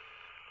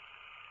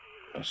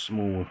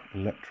small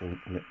light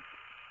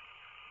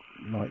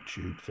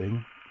tube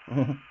thing,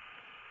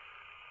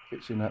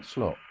 fits in that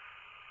slot,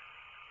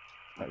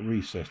 that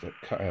recess, that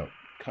cutout,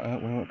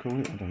 what do I call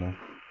it? I don't know,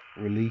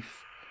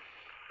 relief,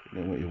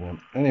 know what you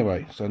want.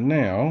 Anyway, so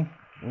now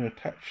we're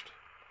attached,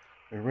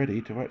 we're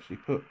ready to actually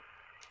put,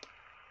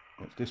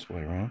 it's this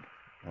way around,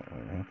 that way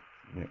around,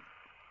 yeah.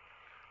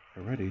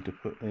 We're ready to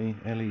put the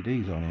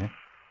LEDs on here.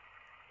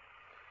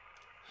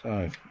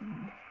 So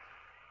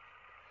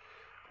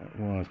that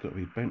wire's got to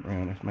be bent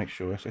round. Let's make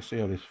sure, let's see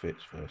how this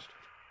fits first.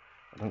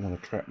 I don't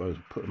want to trap those,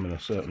 put them in a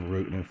certain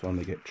route and then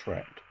finally get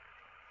trapped.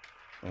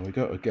 And we've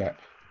got a gap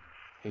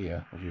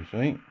here, as you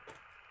see.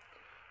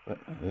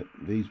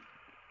 These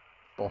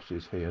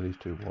bosses here, these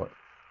two white,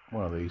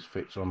 one of these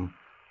fits on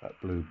that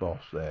blue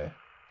boss there,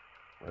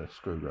 where the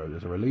screw goes.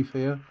 There's a relief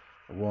here,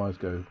 the wires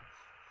go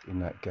in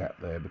that gap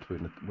there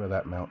between where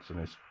that mounts and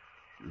this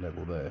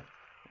level there.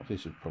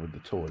 This is probably the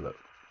toilet,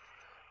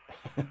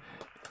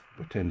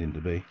 pretending to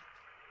be.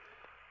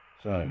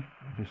 So,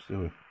 just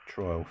do a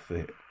trial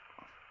fit.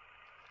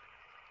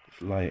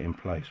 Just lay it in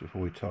place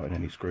before we tighten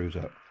any screws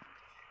up.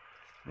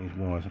 These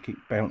wires, they keep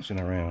bouncing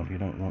around. You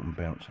don't want them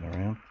bouncing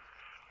around.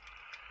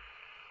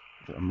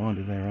 They've got a mind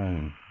of their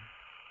own.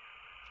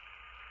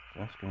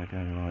 That's going to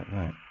go like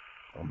that,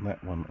 on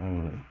that one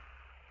only.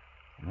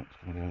 And that's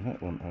going to go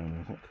that one only,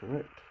 is that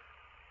correct?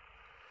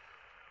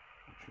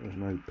 Make sure there's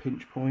no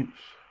pinch points.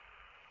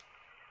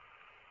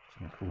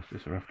 And of course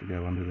this will have to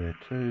go under there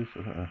too,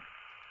 so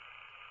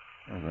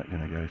how's that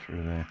going to go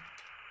through there?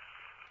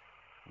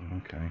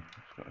 Okay,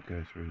 it's got to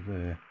go through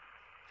there.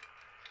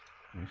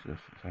 This is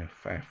how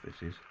faff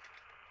this is.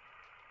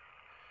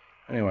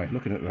 Anyway,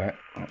 looking at that,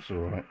 that's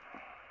alright.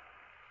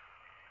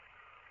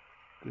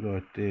 Good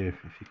idea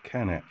if you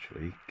can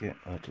actually get,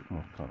 well,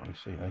 can't really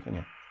see that, can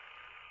you?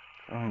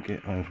 Try and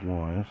get those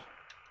wires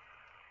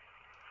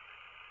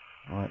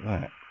like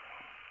that.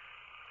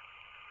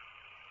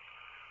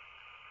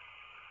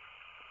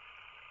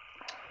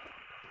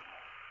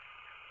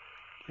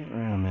 Get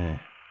around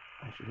there.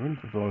 They should really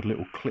provide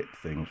little clip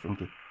things for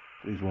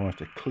these wires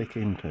to click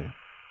into.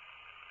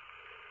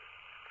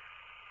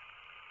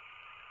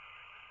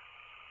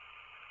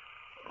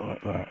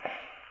 Like that.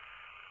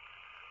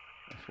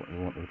 That's what you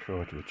want to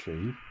try to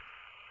achieve.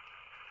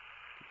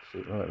 See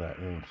it like that,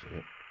 there you see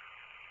it.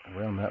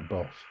 Around that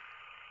boss.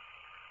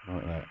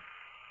 Like that.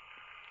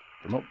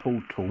 But not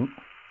pulled taut.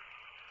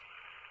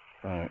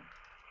 So,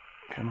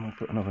 can I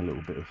put another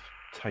little bit of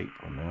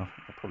tape on now?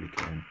 I probably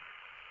can.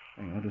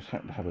 I just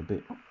happen to have a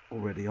bit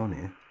already on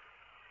here.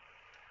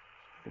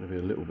 It's going to be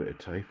a little bit of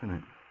tape, isn't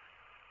it?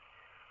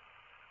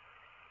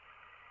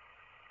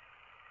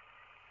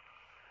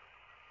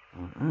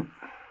 Like that.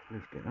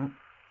 Lift it up.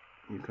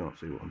 You can't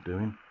see what I'm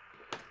doing.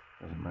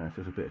 Doesn't matter if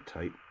there's a bit of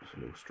tape. It's a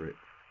little strip.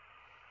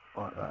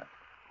 Like that.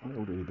 A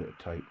little bit of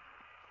tape.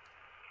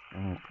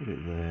 And I'll put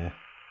it there.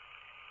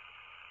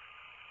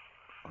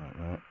 Like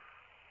that.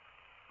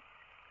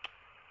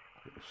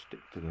 It'll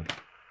stick to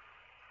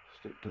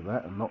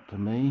that and not to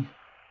me.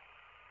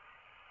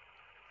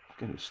 Let's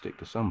get it stick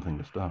to something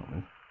to start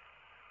with,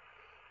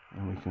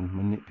 and we can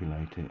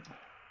manipulate it.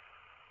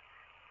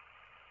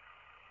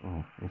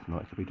 Or if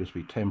not, it could just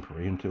be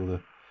temporary until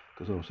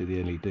because obviously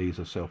the LEDs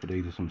are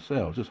self-adhesive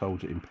themselves, just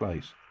holds it in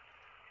place.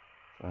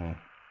 So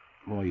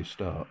while you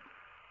start,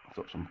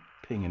 stop some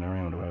pinging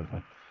around or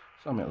whatever,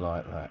 something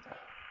like that.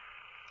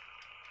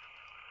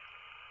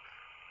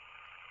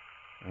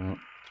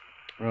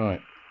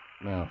 Right,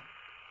 now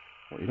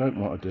what you don't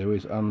want to do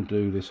is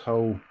undo this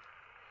whole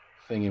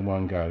thing in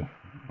one go.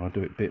 I'll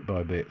do it bit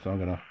by bit. So I'm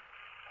going to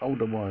hold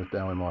the wires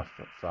down with my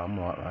thumb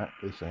like that,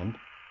 this end.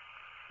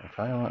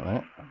 Okay, like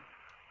that.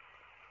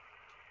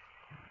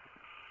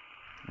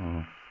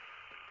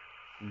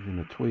 Using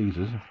the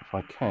tweezers if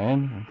I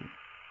can.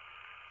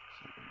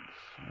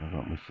 I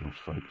don't miss things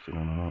focusing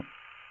on or not.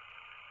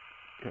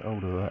 Get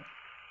hold of that.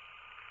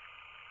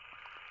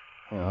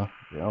 Yeah,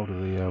 get hold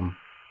of the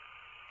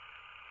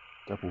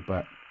double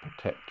back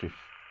protective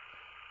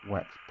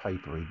wax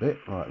papery bit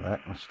like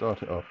that and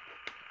start it off.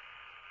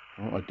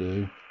 And what I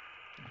do,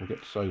 if I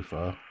get so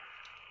far,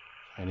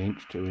 an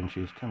inch, 2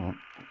 inches, come on,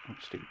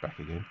 stick it back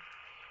again,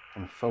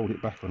 and fold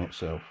it back on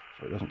itself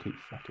so it doesn't keep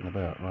flapping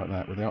about like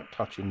that without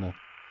touching the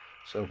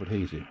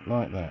self-adhesive,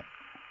 like that.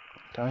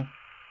 Okay,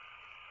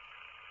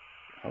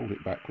 hold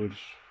it backwards,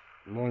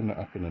 line that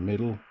up in the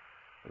middle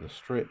with a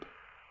strip,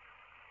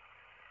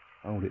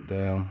 hold it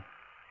down,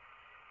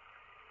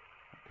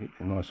 keep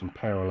it nice and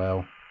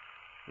parallel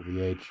with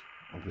the edge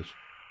of this,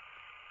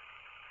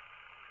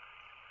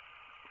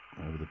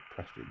 whatever the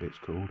plastic bit's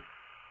called,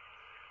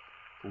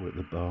 call it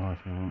the bar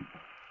if you want.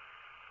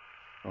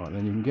 Right,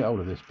 then you can get hold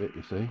of this bit,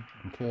 you see,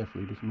 and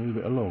carefully just move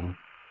it along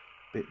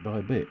bit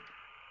by bit,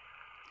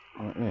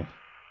 like this.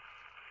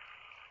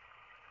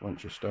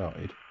 Once you're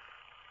started,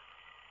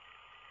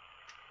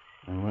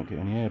 and you won't get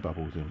any air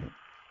bubbles in it.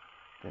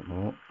 Bit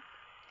more,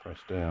 press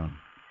down,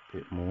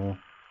 bit more,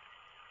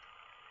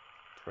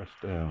 press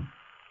down,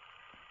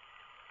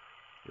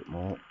 bit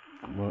more,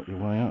 and work your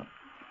way up.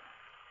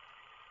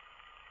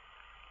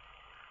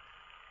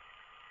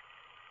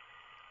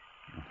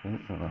 Okay,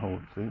 it's going to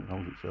hold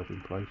itself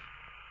in place.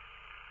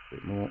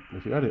 Bit more.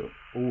 If you had it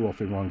all off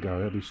in one go,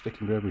 it'll be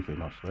sticking to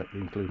everything, I suspect,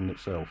 including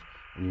itself,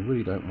 and you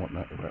really don't want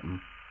that to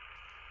happen.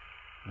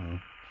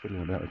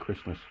 Fiddling about with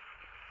Christmas,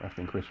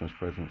 wrapping Christmas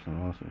presents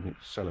and all, and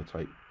it's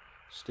sellotape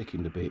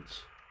sticking to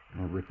bits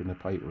and ripping the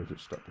paper as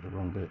it's stuck to the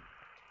wrong bit.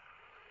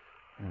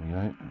 There we go.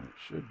 It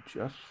should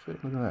just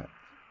fit. Look at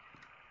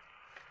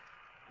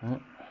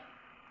that.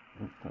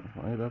 That's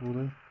air bubble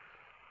there.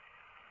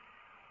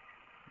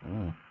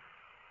 Oh.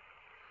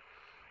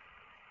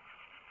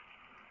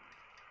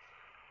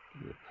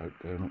 Give it a poke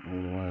down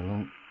all the way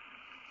along.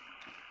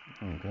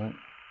 There we go.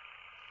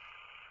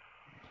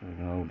 So we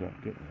can hold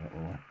that, get that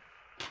all right.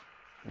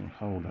 And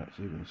hold that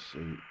so you can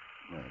see,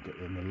 get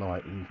in the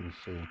light and you can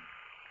see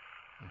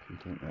if you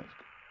think that's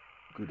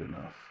good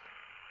enough.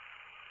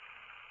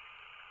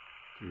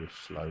 Do this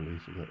slowly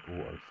so that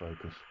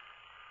autofocus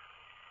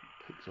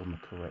picks on the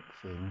correct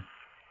thing.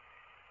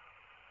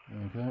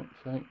 There we go,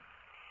 so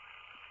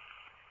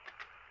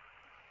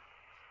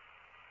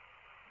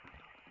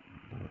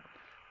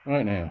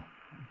right now,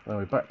 so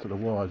we're back to the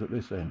wires at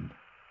this end.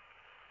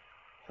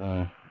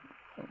 So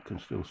that can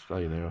still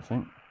stay there, I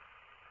think.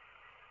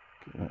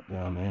 Get that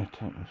down there,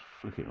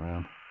 flick it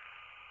round.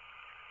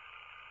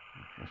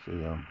 That's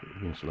the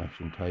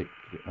insulation tape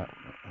to get that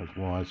as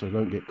wires so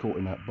don't get caught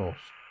in that boss.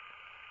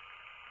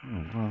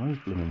 Oh, one of those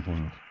blooming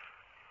things.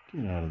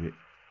 Get out of it.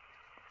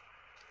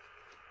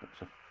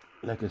 That's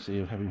a legacy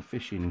of having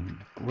fishing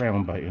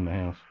ground bait in the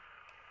house.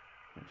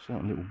 There's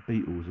certain little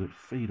beetles that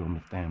feed on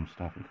the damn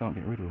stuff. You can't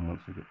get rid of them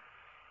once they get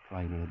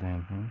played with the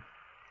damn thing.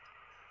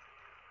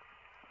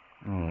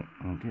 Alright,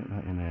 I'll get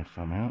that in there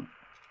somehow.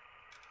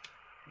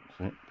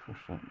 That's it, push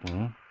that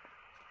down.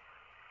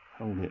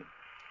 Hold it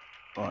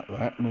like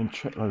that and then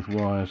check those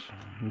wires.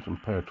 Use some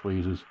pair of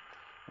tweezers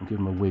and give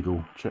them a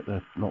wiggle. Check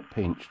they're not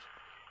pinched.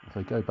 If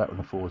they go back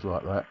and forwards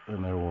like that,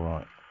 then they're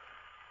alright.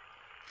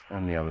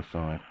 And the other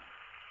side.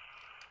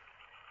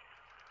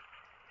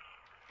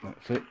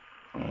 That's it.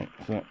 Right,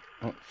 so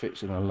that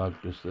fits in a lug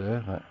just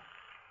there. That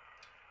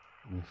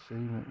you see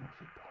that?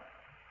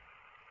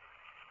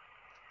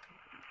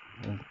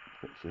 That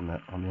fits in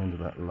that on the end of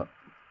that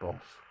boss.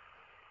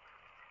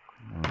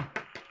 Right.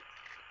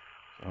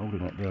 So holding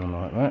that down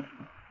like that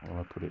while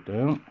I put it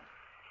down,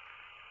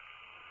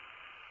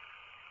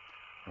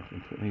 I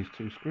can put these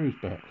two screws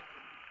back.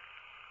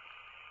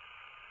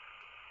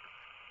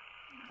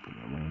 Put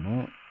that one in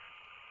there,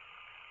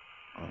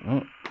 like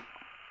that.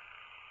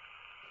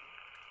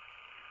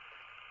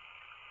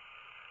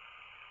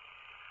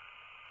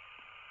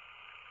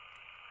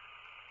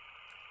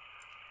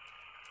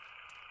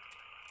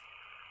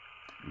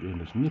 Again,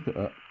 just nip it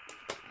up.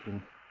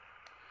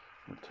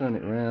 Turn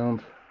it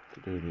around to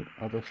do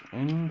the other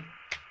end,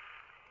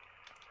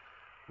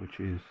 which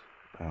is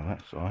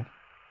that side.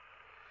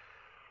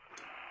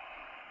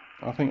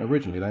 I think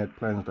originally they had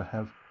plans to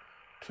have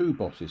two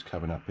bosses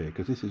coming up here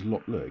because this is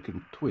look, it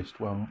can twist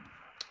one.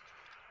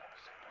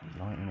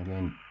 Lighting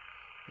again.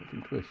 It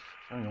can twist.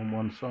 It's only on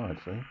one side,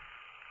 see?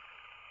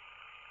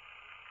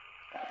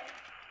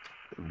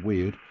 Bit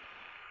weird.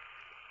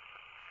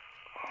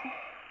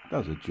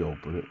 Does a job,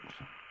 but it's,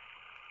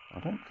 I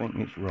don't think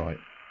it's right.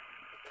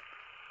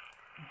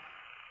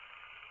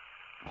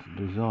 It's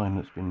a design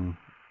that's been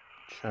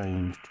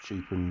changed,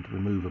 cheapened,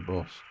 remove a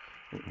boss.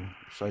 It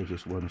saves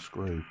us one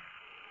screw.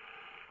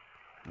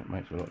 That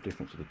makes a lot of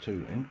difference to the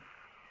tooling.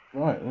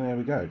 Right, there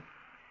we go.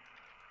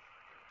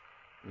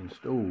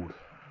 Installed.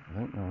 I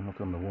think I'll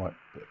knock on the white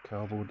bit of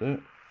cardboard there.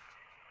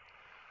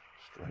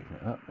 Straighten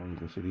it up, and you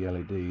can see the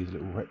LEDs,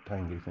 little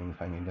rectangular things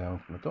hanging down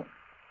from the top.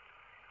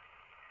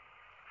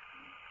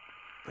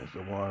 There's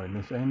the wire in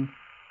this end.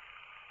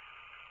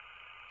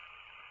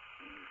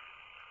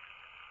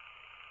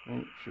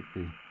 It should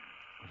be,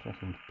 there's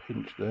nothing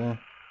pinched there.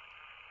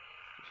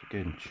 Just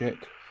again check,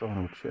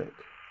 final check.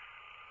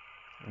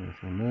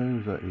 Everything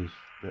moves. That is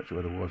actually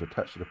where the wire's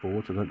attached to the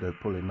board, so don't go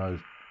pulling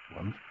those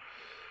ones.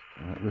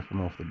 Rip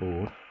them off the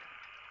board.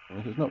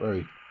 And it's not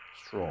very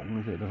strong,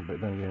 is it? But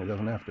then again, it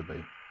doesn't have to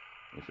be.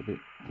 It's a bit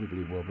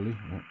wibbly wobbly.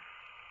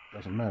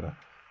 doesn't matter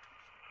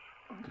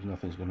because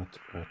nothing's going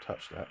to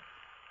touch that.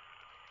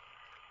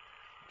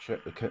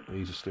 Check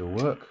these still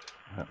work.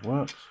 That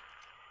works.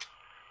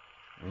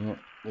 Yeah,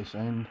 this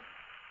end.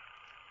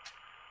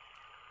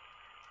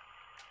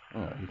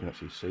 Oh, you can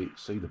actually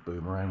see the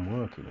boomerang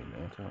working in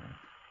there, can't you?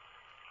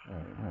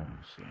 Oh, where are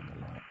you seeing the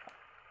light?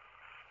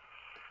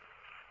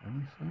 Can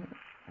you see it?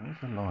 Where's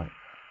the light?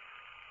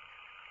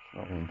 It's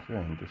not being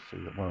seen. Just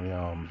see that one of the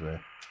arms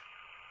there.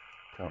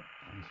 Can't.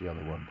 There's the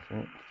other one. See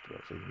it? Just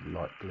about to see the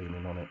light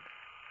gleaming on it.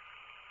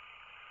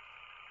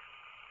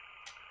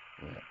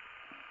 Yeah.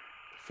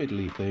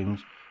 Fiddly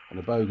things, and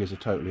the bogies are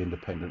totally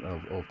independent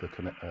of the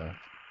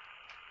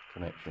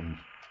connections,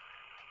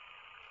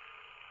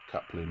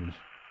 couplings.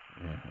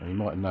 Yeah, and you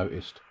might have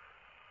noticed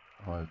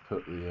I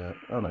put the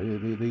oh no,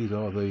 these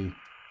are the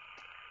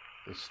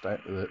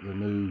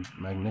new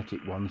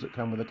magnetic ones that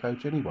come with the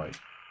coach anyway.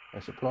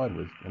 They're supplied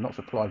with. They're not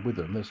supplied with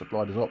them. They're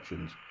supplied as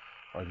options.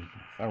 I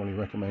thoroughly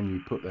recommend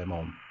you put them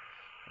on,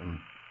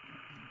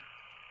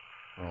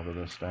 rather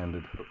than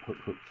standard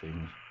hook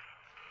things.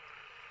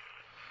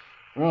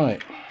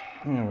 Right,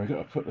 now we've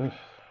got to put the...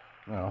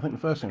 Now I think the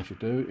first thing we should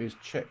do is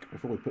check,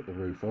 before we put the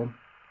roof on,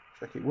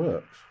 check it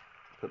works.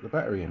 Put the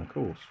battery in, of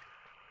course.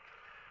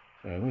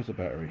 So where's the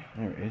battery?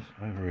 There it is,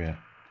 over here.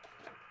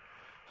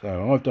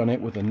 So I've done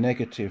it with a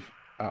negative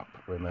up,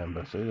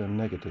 remember, see the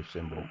negative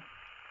symbol.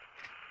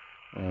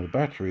 Now the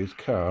batteries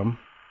come,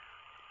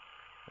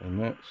 and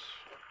that's...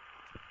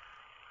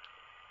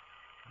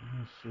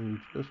 Let's see,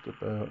 just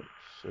about,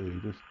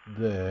 just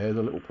there,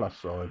 the little plus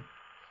sign.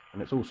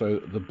 And it's also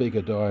the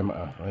bigger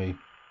diameter. They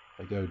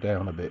go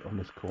down a bit on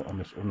this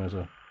one. There's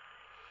a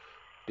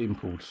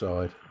dimpled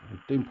side. The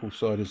dimpled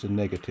side is the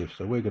negative,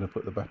 so we're going to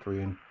put the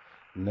battery in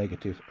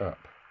negative up,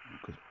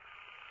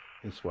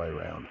 this way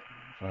round.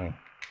 So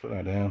put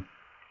that down.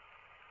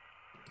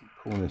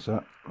 Pull this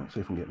up. Let's see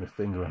if I can get my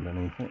finger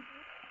underneath it.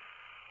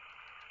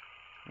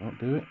 Won't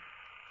do it.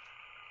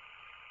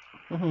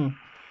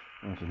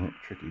 That's the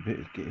tricky bit,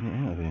 is getting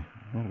it out of here.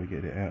 How do we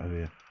get it out of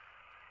here?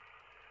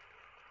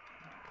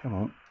 Come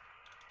on.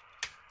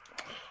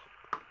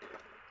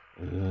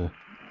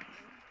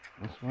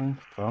 This way,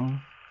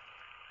 thumb.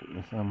 Put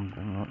your thumb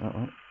down like that,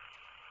 right?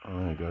 Oh,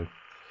 there you go.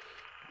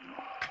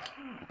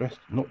 Best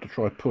not to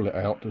try pull it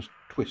out, just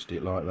twist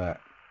it like that.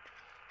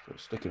 So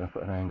it's sticking up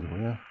at an angle,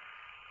 yeah?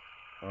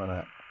 Like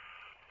that.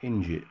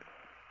 Hinge it.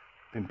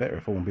 Been better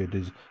if Hornby had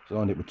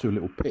designed it with two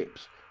little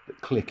pips that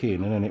click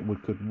in, and then it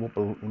could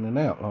wobble in and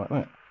out like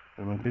that.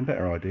 It would have been a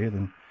better idea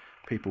than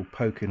people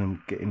poking and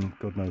getting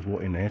God knows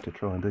what in there to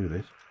try and do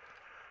this.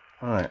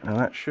 Right, now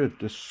that should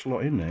just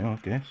slot in there, I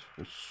guess.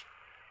 Just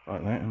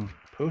like that and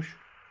push.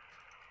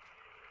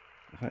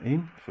 Is that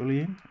in?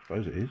 Fully in? I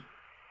suppose it is.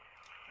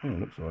 Yeah, it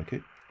looks like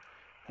it.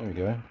 There we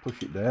go.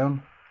 Push it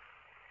down.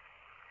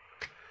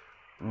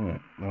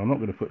 Alright, now I'm not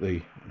going to put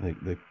the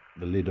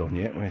lid on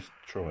yet. Let's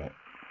try it.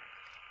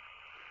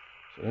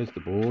 So there's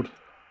the board.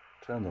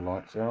 Turn the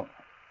lights out.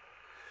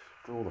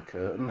 Draw the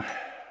curtain.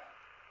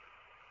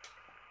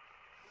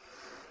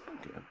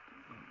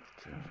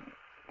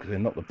 Because they're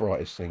not the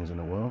brightest things in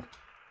the world.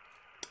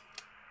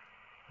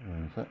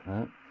 Is that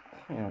that?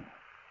 Yeah.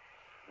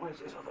 Where's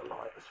this other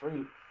light?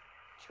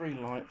 Three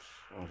lights.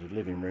 Oh, it's a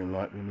living room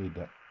light. We need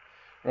that.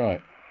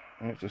 Right.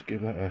 Let's just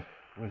give that a...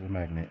 Where's the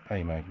magnet?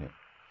 A magnet.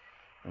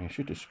 And you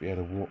should just be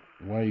able to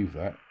wave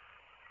that.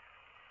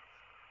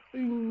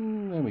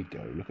 Bing, there we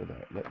go. Look at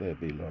that. Let there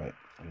be light.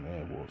 And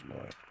there was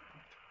light.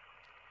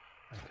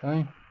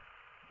 Okay.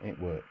 It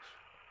works.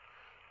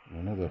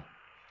 And another...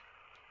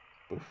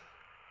 Boof.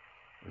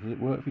 Does it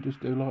work if you just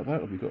go like that,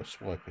 or have you got to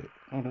swipe it?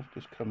 Oh, let's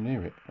just come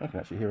near it. I can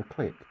actually hear a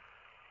click.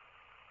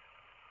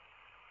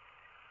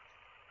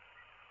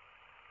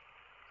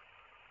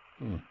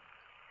 Yeah. Don't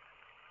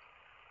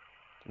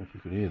know if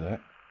you could hear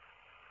that.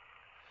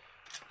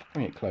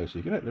 Bring it closer.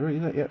 You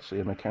can yet see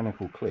a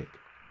mechanical click.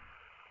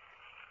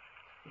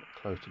 Get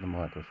close to the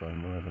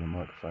microphone, wherever the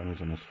microphone is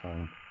on this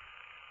phone.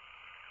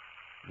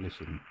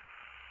 Listen.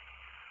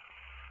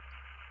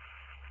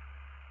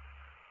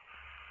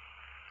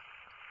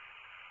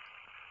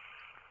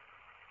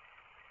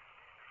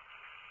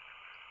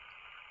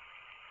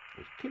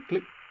 Just click,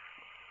 click.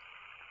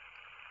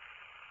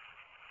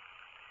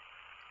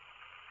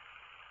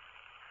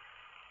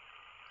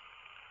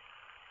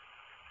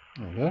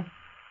 There we go.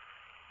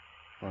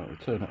 Right, we'll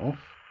turn it off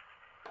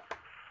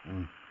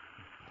and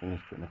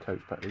finish putting the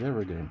coach back together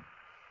again.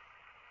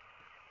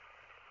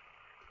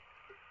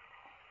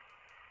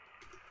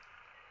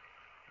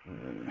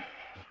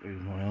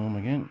 Move my arm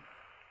again.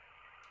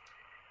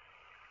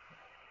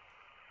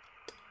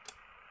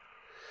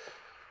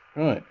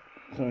 Right,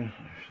 so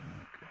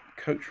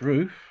coach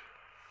roof.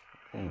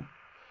 Okay.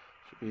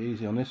 Should be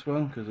easy on this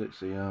one because it's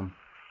the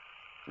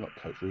not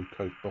coach roof,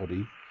 coach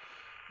body.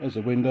 There's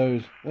the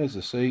windows, there's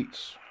the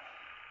seats,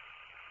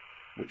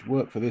 which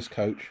work for this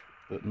coach,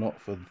 but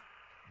not for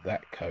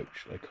that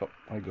coach.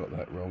 I got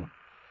that wrong.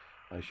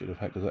 They should have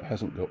had, because it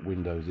hasn't got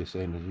windows this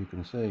end, as you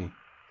can see.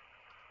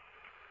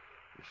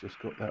 It's just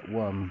got that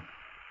one,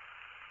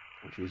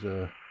 which is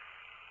a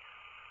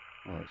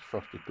Oh, it's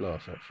frosted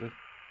glass actually,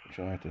 which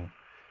I had to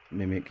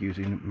mimic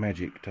using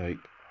magic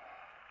tape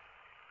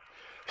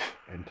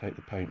and take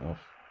the paint off.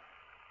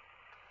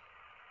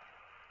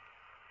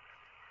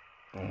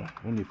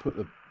 When you put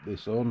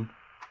this on,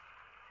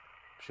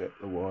 check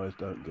the wires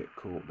don't get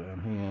caught down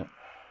here.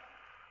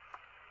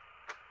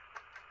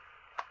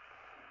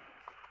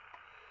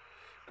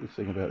 Good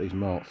thing about these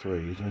Mark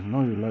 3s, there's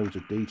no loads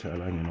of detail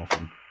hanging off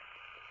them.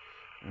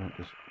 It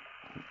just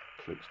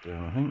clicks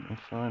down, I think, this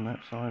side, that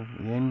side,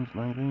 the ends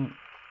maybe.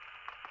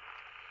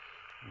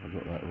 I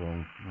got that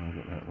wrong. No, I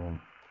got that wrong.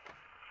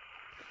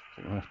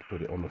 I think I have to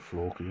put it on the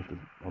floor because you have to,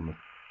 on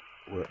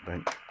the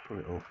workbench, pull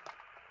it off.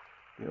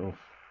 Get off.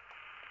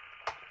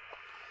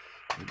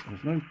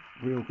 There's no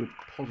real good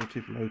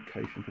positive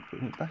location for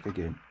putting it back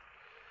again.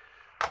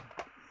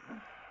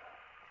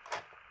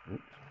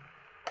 Oops.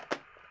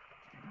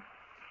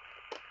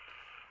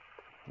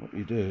 What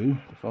you do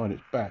to find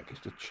its back is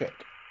to check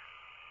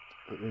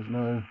that there's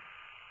no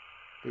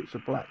bits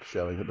of black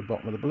showing at the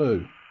bottom of the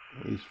blue.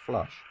 It is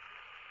flush.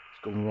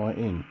 It's gone right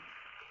in.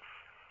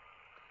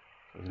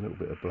 There's a little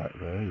bit of black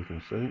there, you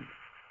can see.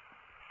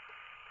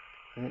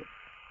 Yeah.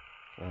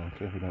 So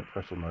careful you don't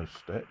press on those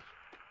steps.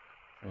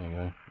 There you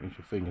go. Use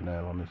your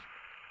fingernail on this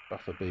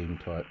buffer beam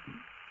type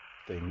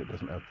thing that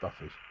doesn't have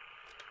buffers.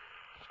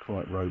 It's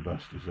quite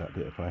robust, is that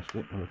bit of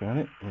plastic. Look at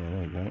it. Yeah,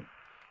 there you go.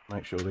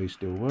 Make sure these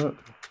still work.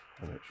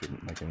 Well, that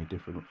shouldn't make any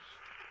difference.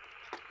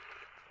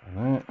 And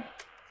that.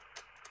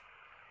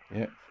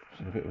 Yep.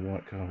 So a bit of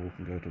white cardboard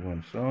can go to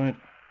one side.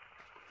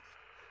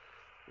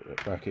 Put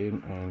that back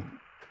in and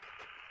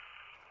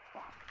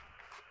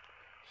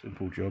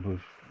simple job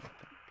of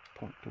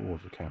point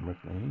towards the camera,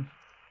 please.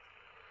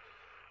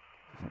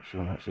 Make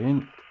sure that's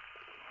in.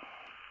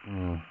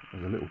 Oh,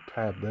 there's a little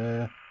tab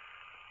there.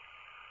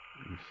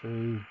 You can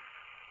see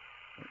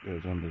that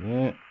goes under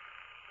there.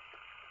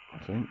 I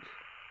think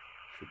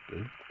should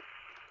do.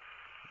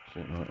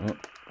 Something like that.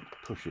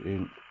 Push it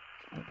in.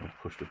 And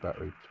push the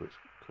battery to its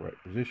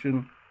correct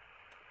position.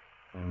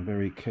 And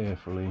very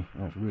carefully.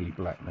 Oh, it's really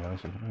black now,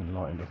 so the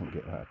lighting doesn't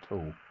get that at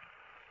all.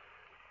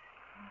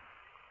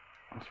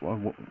 That's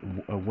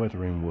why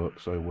weathering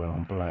works so well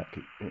on black.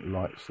 It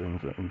lights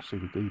things that you can see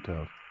the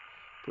details.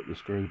 Put the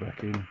screw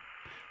back in,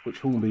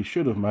 which Hornby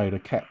should have made a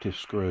captive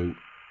screw,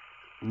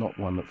 not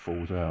one that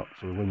falls out.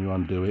 So when you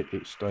undo it,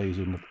 it stays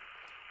in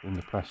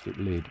the plastic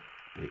lid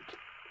bit,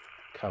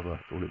 cover,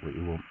 call it what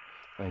you want.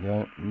 There you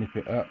go. Nip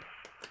it up,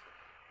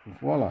 and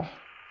voila,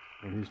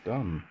 it is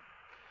done.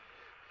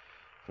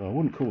 So I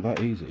wouldn't call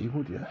that easy,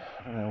 would you?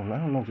 I don't know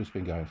how long's this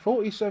been going?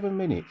 47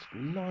 minutes.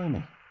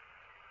 Blimey.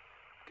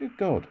 Good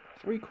God,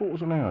 3/4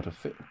 of an hour to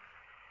fit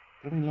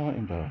a bloody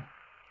lighting bar.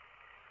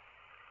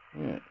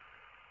 Yeah.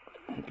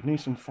 It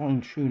needs some fine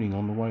tuning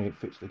on the way it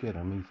fits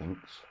together,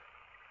 methinks.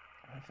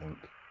 I think.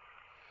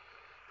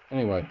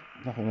 Anyway,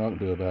 nothing I can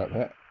do about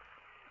that.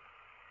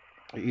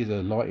 It is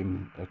a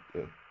lighting a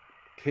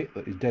kit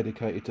that is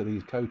dedicated to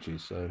these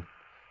coaches, so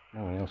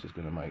no one else is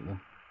going to make them.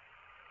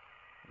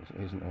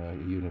 It isn't a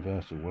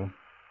universal one,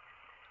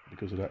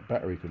 because of that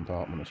battery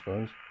compartment, I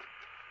suppose,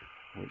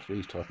 which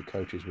these type of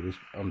coaches with this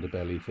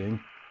underbelly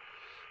thing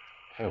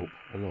help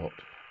a lot.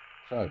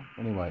 So,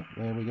 anyway,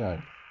 there we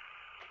go.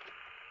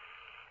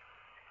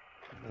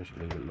 I should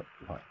leave it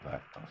like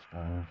that, I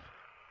suppose.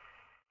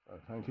 So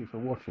thank you for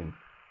watching.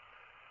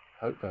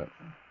 Hope that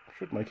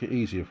should make it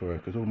easier for you,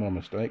 because all my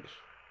mistakes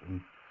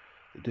and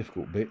the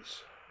difficult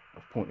bits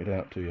I've pointed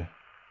out to you.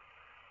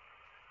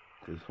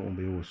 Because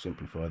Hornby always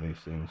simplify these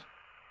things.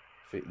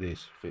 Fit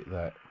this, fit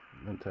that.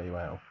 Don't tell you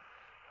how.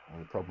 All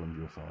the problems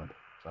you'll find.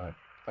 So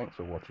thanks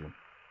for watching.